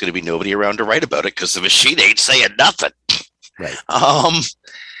 And there's going to be nobody around to write about it because the machine ain't saying nothing. Right.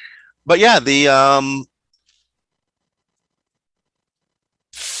 But yeah,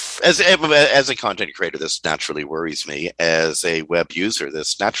 as a content creator, this naturally worries me. As a web user,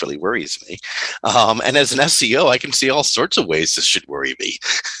 this naturally worries me. And as an SEO, I can see all sorts of ways this should worry me.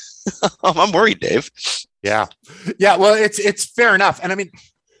 I'm worried, Dave. Yeah. Well, it's fair enough. And I mean,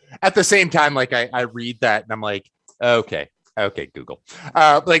 at the same time, like I read that and I'm like, okay, Google,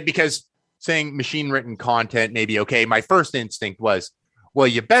 because saying machine written content may be okay. My first instinct was, well,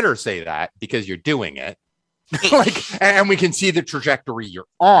 you better say that because you're doing it. And we can see the trajectory you're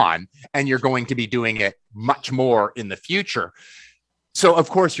on and you're going to be doing it much more in the future. So of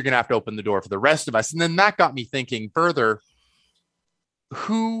course you're going to have to open the door for the rest of us. And then that got me thinking further,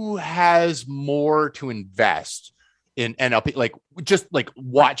 who has more to invest in NLP, like just like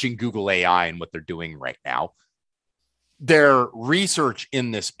watching Google AI and what they're doing right now, their research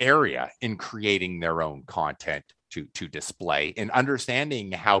in this area in creating their own content to display and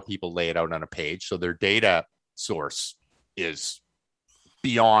understanding how people lay it out on a page. So their data source is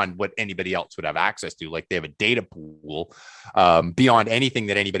beyond what anybody else would have access to. Like they have a data pool beyond anything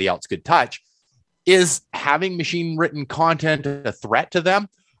that anybody else could touch. Is having machine written content a threat to them?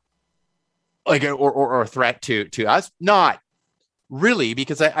 Like, or a threat to us? Not really,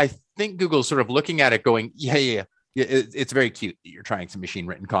 because I think Google's sort of looking at it going, yeah, it's very cute that you're trying some machine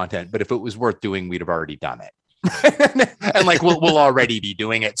written content, but if it was worth doing, we'd have already done it. And like we'll already be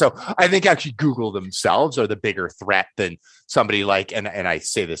doing it. So I think actually Google themselves are the bigger threat than somebody like, and I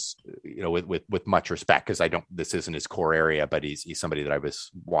say this, you know, with much respect, because this isn't his core area, but he's somebody that I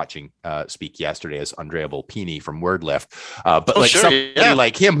was watching speak yesterday, as Andrea Volpini from WordLift. But somebody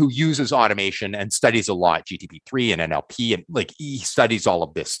like him who uses automation and studies a lot, GTP3 and NLP, and like he studies all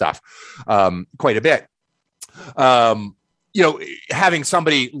of this stuff quite a bit. You know, having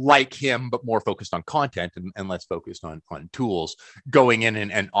somebody like him, but more focused on content and less focused on tools, going in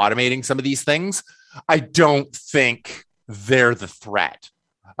and automating some of these things, I don't think they're the threat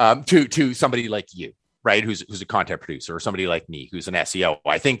to somebody like you, right? Who's a content producer, or somebody like me, who's an SEO.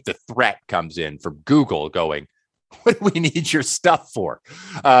 I think the threat comes in from Google going, what do we need your stuff for?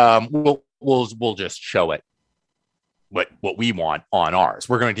 We'll just show it what we want on ours.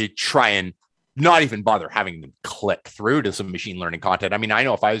 We're going to try and not even bother having them click through to some machine learning content. I mean, I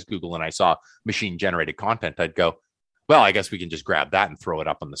know if I was Google and I saw machine generated content, I'd go, well, I guess we can just grab that and throw it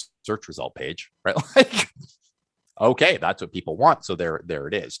up on the search result page, right? Like, okay, that's what people want. So there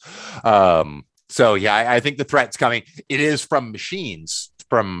it is. So yeah, I think the threat's coming. It is from machines,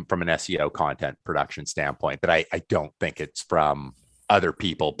 from an SEO content production standpoint, but I don't think it's from other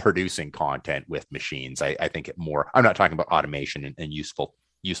people producing content with machines. I think it more, I'm not talking about automation and useful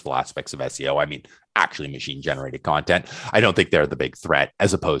aspects of SEO. I mean, actually machine generated content. I don't think they're the big threat,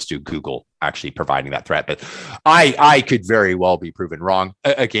 as opposed to Google actually providing that threat. But I could very well be proven wrong.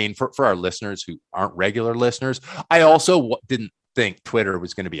 Again, for our listeners who aren't regular listeners, I also didn't think Twitter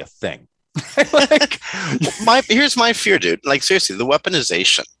was going to be a thing. Here's my fear, dude. Like, seriously, the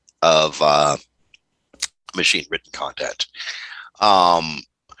weaponization of machine written content.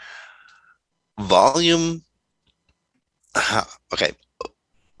 Volume. Okay.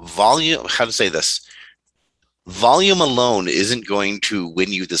 Volume, how to say this? Volume alone isn't going to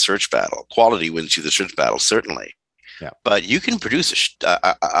win you the search battle. Quality wins you the search battle, certainly. Yeah. But you can produce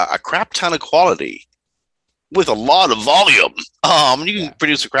a crap ton of quality with a lot of volume. You can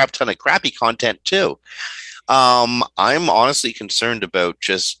produce a crap ton of crappy content too. I'm honestly concerned about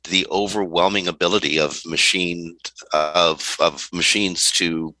just the overwhelming ability of machines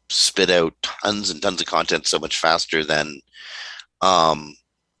to spit out tons and tons of content so much faster than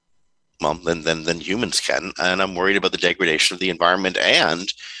than humans can, and I'm worried about the degradation of the environment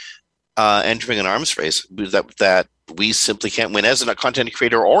and entering an arms race that we simply can't win as a content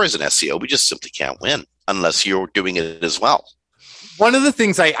creator or as an SEO. We just simply can't win unless you're doing it as well. One of the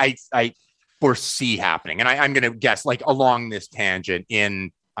things I foresee happening, and I'm going to guess like along this tangent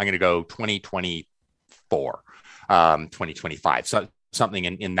I'm going to go 2024, 2025. So something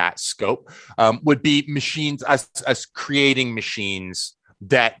in that scope would be machines, us creating machines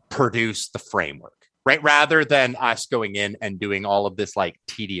that produce the framework, right? Rather than us going in and doing all of this like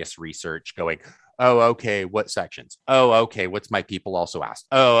tedious research going, oh, okay, what sections? Oh, okay, what's my people also asked?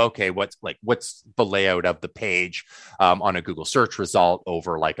 Oh, okay, what's the layout of the page on a Google search result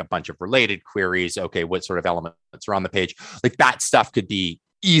over like a bunch of related queries? Okay, what sort of elements are on the page? Like that stuff could be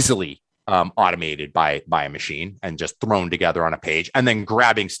easily automated by a machine and just thrown together on a page, and then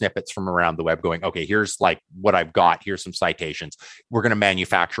grabbing snippets from around the web going, okay, here's like what I've got. Here's some citations. We're going to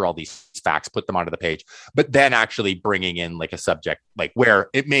manufacture all these facts, put them onto the page, but then actually bringing in like a subject, like where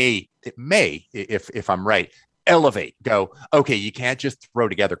it may, if I'm right, elevate, go, okay, you can't just throw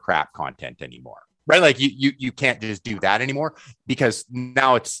together crap content anymore, right? Like you can't just do that anymore, because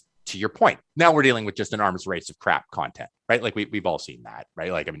now it's, to your point, now we're dealing with just an arms race of crap content, right? Like we've all seen that,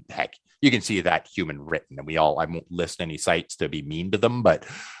 right? Like, I mean, heck, you can see that human written, and I won't list any sites to be mean to them, but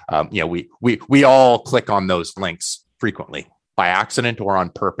we all click on those links frequently by accident or on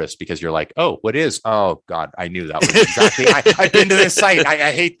purpose, because you're like, oh, what is? Oh God, I knew that was exactly. I've been to this site.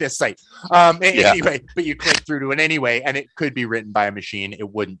 I hate this site. Anyway, but you click through to it anyway, and it could be written by a machine. It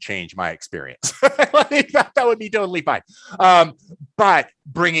wouldn't change my experience. Like, that would be totally fine. But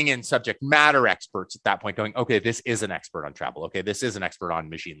bringing in subject matter experts at that point, going, okay, this is an expert on travel. Okay, this is an expert on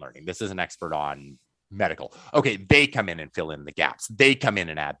machine learning. This is an expert on medical. Okay, they come in and fill in the gaps. They come in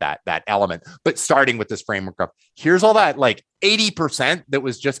and add that element. But starting with this framework of here's all that like 80% that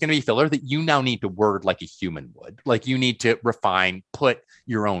was just going to be filler that you now need to word like a human would. Like you need to refine, put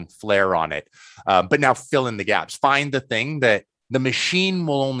your own flair on it, but now fill in the gaps. Find the thing that the machine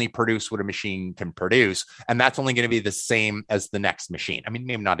will only produce what a machine can produce, and that's only going to be the same as the next machine. I mean,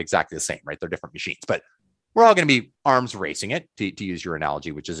 maybe not exactly the same, right? They're different machines, but we're all going to be arms racing it, to use your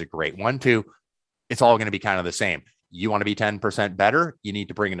analogy, which is a great one, too. It's all going to be kind of the same. You want to be 10% better, you need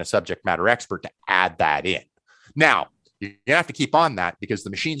to bring in a subject matter expert to add that in. Now, you have to keep on that because the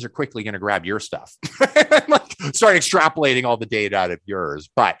machines are quickly going to grab your stuff. Like, start extrapolating all the data out of yours.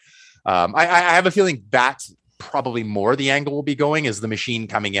 But I have a feeling that's probably more the angle will be going, is the machine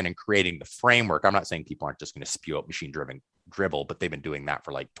coming in and creating the framework. I'm not saying people aren't just going to spew out machine-driven dribble, but they've been doing that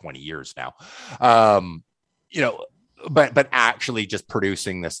for like 20 years now. But actually just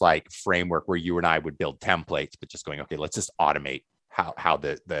producing this like framework where you and I would build templates, but just going, okay, let's just automate how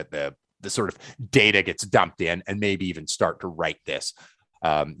the sort of data gets dumped in, and maybe even start to write this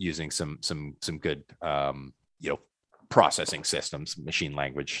using some good processing systems, machine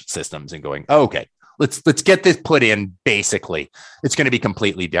language systems, and going, okay, let's get this put in. Basically, it's going to be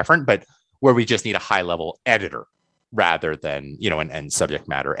completely different, but where we just need a high level editor rather than, and subject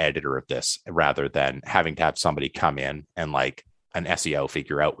matter editor of this, rather than having to have somebody come in and like an SEO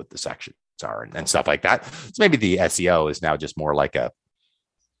figure out what the sections are and stuff like that. So maybe the SEO is now just more like an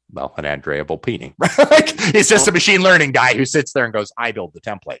Andrea Volpini, right? Like, it's just a machine learning guy who sits there and goes, I build the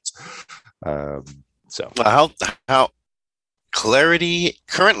templates. How clarity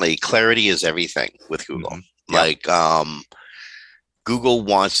is everything with Google. Mm-hmm. Google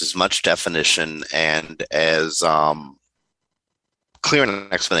wants as much definition and as clear an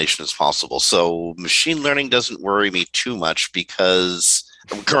explanation as possible. So machine learning doesn't worry me too much, because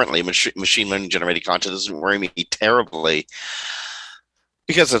currently machine learning generated content doesn't worry me terribly,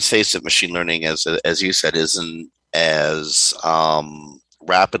 because let's face it, machine learning, as you said, isn't as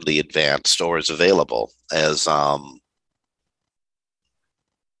rapidly advanced or as available as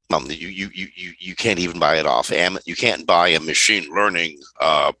you can't even buy it off. You can't buy a machine learning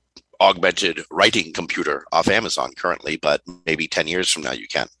augmented writing computer off Amazon currently, but maybe 10 years from now you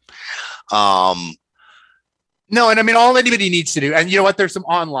can. No, and I mean, all anybody needs to do, and you know what? There's some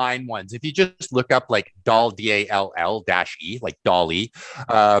online ones. If you just look up like DALL, DALL-E, like DALL-E,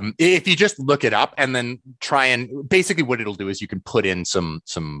 if you just look it up and then try and basically what it'll do is you can put in some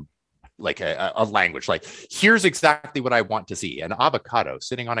like a language, like here's exactly what I want to see, an avocado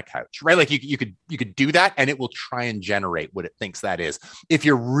sitting on a couch, right? Like you could do that and it will try and generate what it thinks that is. If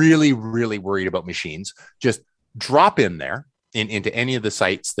you're really, really worried about machines, just drop in there into any of the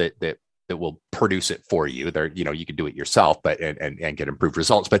sites that will produce it for you. There, you can do it yourself, but and get improved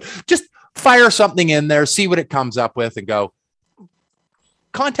results, but just fire something in there, see what it comes up with, and go,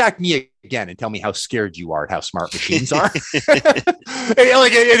 contact me again and tell me how scared you are at how smart machines are.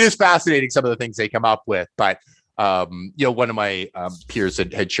 It is fascinating, some of the things they come up with. But one of my peers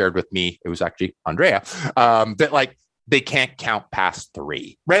had shared with me, it was actually Andrea, that like they can't count past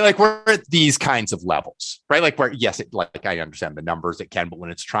 3, right? Like we're at these kinds of levels, right? Like where, yes, I understand the numbers it can, but when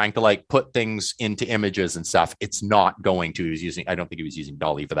it's trying to like put things into images and stuff, it's not going to. I don't think he was using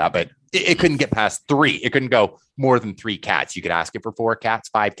DALL-E for that, but it couldn't get past 3. It couldn't go more than 3 cats. You could ask it for 4 cats,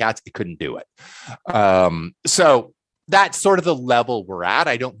 5 cats. It couldn't do it. So that's sort of the level we're at.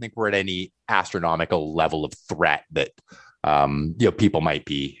 I don't think we're at any astronomical level of threat that people might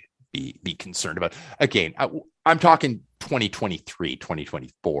be concerned about. Again, I'm talking 2023,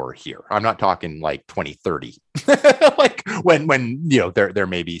 2024 here. I'm not talking like 2030, like when there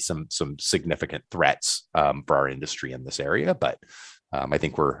may be some significant threats for our industry in this area. But I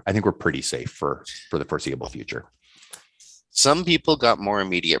think we're pretty safe for the foreseeable future. Some people got more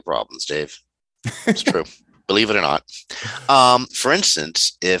immediate problems, Dave. It's true. Believe it or not. For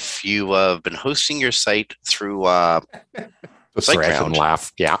instance, if you have been hosting your site through SiteGround,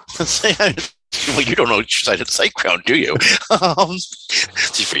 laugh. Yeah. Well, you don't know which site at SiteGround, do you?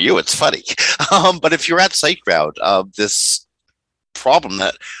 See, for you, it's funny. But if you're at SiteGround, this problem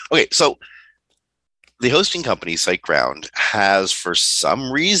so the hosting company SiteGround has, for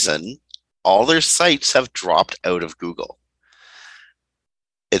some reason, all their sites have dropped out of Google.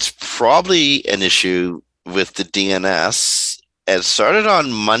 It's probably an issue with the DNS. It started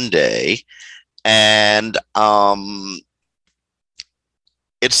on Monday, and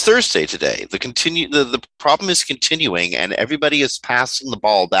it's Thursday today. The problem is continuing, and everybody is passing the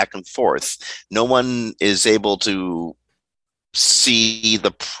ball back and forth. No one is able to see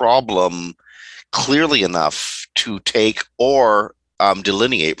the problem clearly enough to take or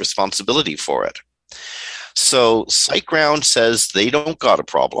delineate responsibility for it. So SiteGround says they don't got a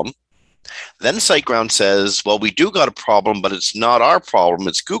problem. Then SiteGround says, well, we do got a problem, but it's not our problem.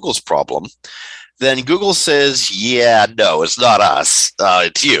 It's Google's problem. Then Google says, yeah, no, it's not us.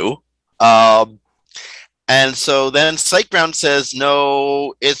 It's you. And so then SiteGround says,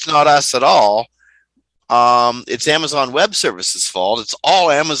 no, it's not us at all. It's Amazon Web Services' fault. It's all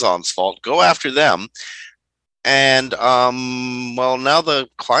Amazon's fault. Go after them. And well, now the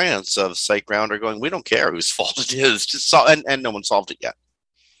clients of SiteGround are going, we don't care whose fault it is. Just and no one solved it yet.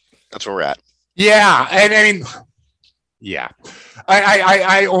 That's where we're at. Yeah, and I mean, yeah,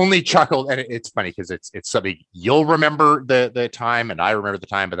 I only chuckled, and it's funny because it's something you'll remember the time, and I remember the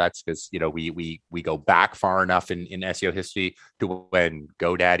time, but that's because we go back far enough in SEO history to when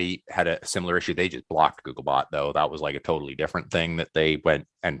GoDaddy had a similar issue. They just blocked Googlebot, though. That was like a totally different thing that they went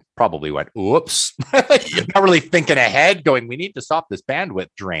and probably went, oops, not really thinking ahead, going, we need to stop this bandwidth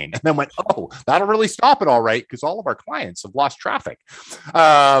drain, and then went, oh, that'll really stop it, all right, because all of our clients have lost traffic.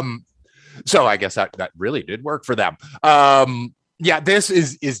 So I guess that really did work for them. Yeah, this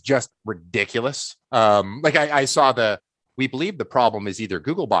is just ridiculous. Like I saw we believe the problem is either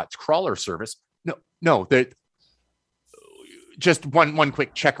Googlebot's crawler service. No, just one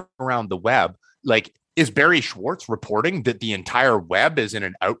quick check around the web. Like, is Barry Schwartz reporting that the entire web is in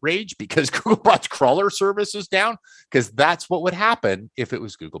an outrage because Googlebot's crawler service is down? Because that's what would happen if it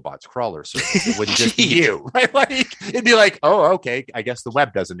was Googlebot's crawler service. It wouldn't just be you, right? Like, it'd be like, oh, okay, I guess the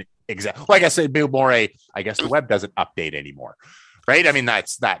web doesn't exist. Well, I guess it'd be more I guess the web doesn't update anymore, right? I mean,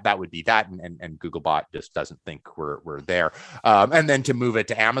 that would be that, and Googlebot just doesn't think we're there. And then to move it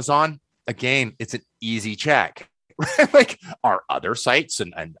to Amazon, again, it's an easy check. Like, are other sites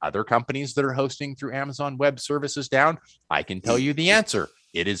and other companies that are hosting through Amazon Web Services down? I can tell you the answer.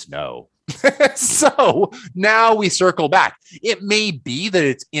 It is no. So now we circle back. It may be that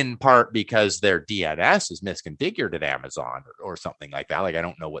it's in part because their DNS is misconfigured at Amazon or something like that. Like, I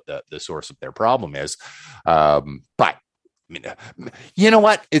don't know what the source of their problem is. But I mean, you know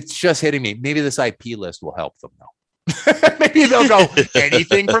what? It's just hitting me. Maybe this IP list will help them though. Maybe they'll go,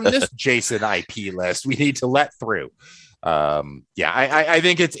 anything from this JSON IP list we need to let through. Yeah, I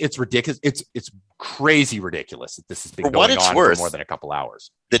think it's ridiculous. It's crazy ridiculous that this has been going on for more than a couple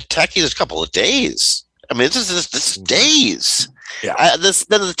hours. The techies, a couple of days. I mean, this is days. Yeah.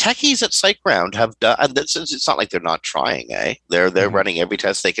 The techies at SiteGround have done. It's not like they're not trying. They're running every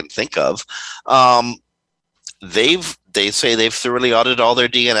test they can think of. They say they've thoroughly audited all their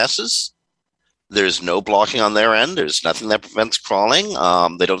DNSs. There's no blocking on their end. There's nothing that prevents crawling.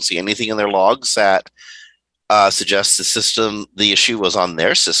 They don't see anything in their logs that suggests the issue was on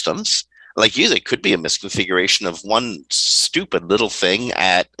their systems. Like you, it could be a misconfiguration of one stupid little thing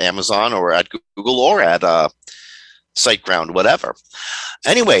at Amazon or at Google or at SiteGround, whatever.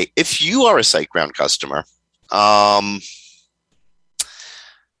 Anyway, if you are a SiteGround customer, I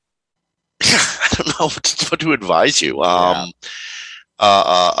don't know what to advise you.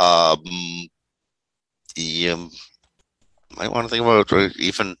 You might want to think about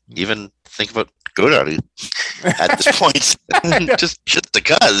even think about GoDaddy at this point, just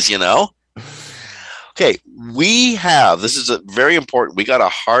because, Okay, this is a very important. We got a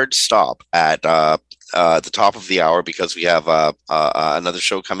hard stop at the top of the hour because we have another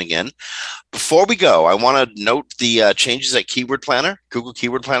show coming in. Before we go, I want to note the changes at Keyword Planner, Google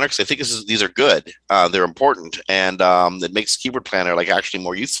Keyword Planner, because I think these are good. They're important, and it makes Keyword Planner actually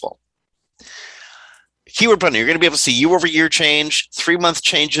more useful. Keyword Planner, you're going to be able to see year-over-year change, 3-month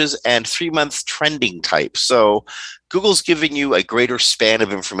changes, and 3-month trending types. So Google's giving you a greater span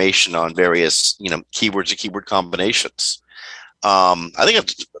of information on various, keywords or keyword combinations. I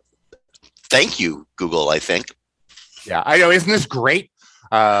think thank you, Google, I think. Yeah, I know. Isn't this great?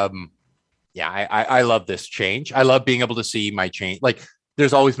 I love this change. I love being able to see my change. Like,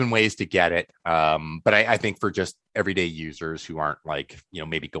 there's always been ways to get it. But I think for just everyday users who aren't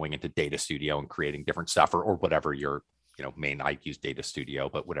maybe going into Data Studio and creating different stuff or whatever your, I use Data Studio,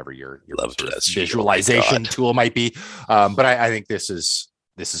 but whatever your sort of visualization tool might be. But I think this is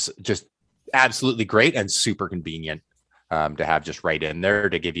just absolutely great and super convenient to have just right in there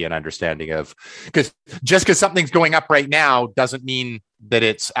to give you an understanding of, because something's going up right now doesn't mean that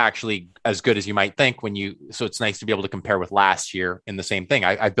it's actually as good as you might think so it's nice to be able to compare with last year in the same thing.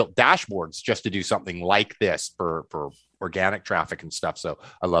 I built dashboards just to do something like this for organic traffic and stuff. So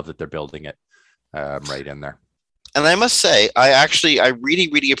I love that they're building it right in there. And I must say, I really,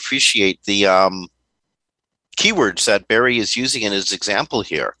 really appreciate the keywords that Barry is using in his example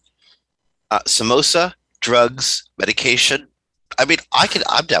here. Samosa, drugs, medication. I mean, I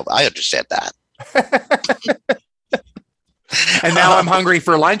understand that. And now I'm hungry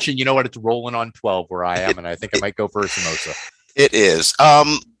for lunch, and you know what? It's rolling on 12 where I am, and I think I might go for a samosa. It is.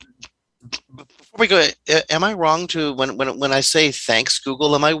 Before we go, am I wrong to when I say thanks,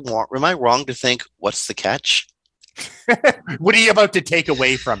 Google? Am I wrong to think what's the catch? What are you about to take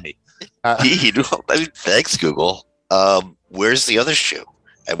away from me? Thanks, Google. Where's the other shoe,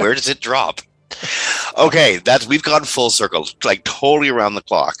 and where does it drop? Okay, we've gone full circle, like totally around the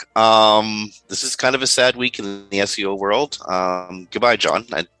clock. This is kind of a sad week in the SEO world. Goodbye, John.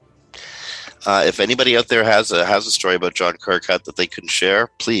 If anybody out there has a story about John Kirkhutt that they can share,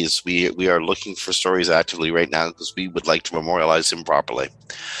 please. We are looking for stories actively right now because we would like to memorialize him properly.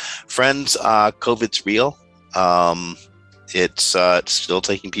 Friends, COVID's real. It's still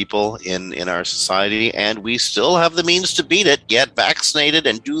taking people in our society, and we still have the means to beat it. Get vaccinated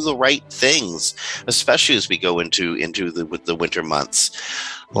and do the right things, especially as we go into the winter months.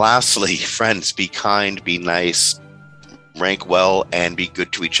 Lastly, friends, be kind, be nice, rank well, and be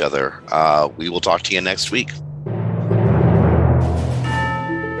good to each other. We will talk to you next week.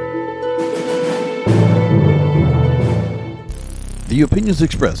 The opinions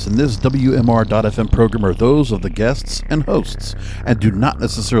expressed in this WMR.FM program are those of the guests and hosts and do not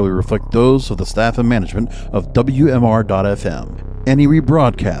necessarily reflect those of the staff and management of WMR.FM. Any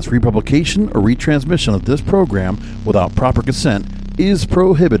rebroadcast, republication, or retransmission of this program without proper consent is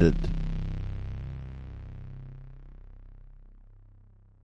prohibited.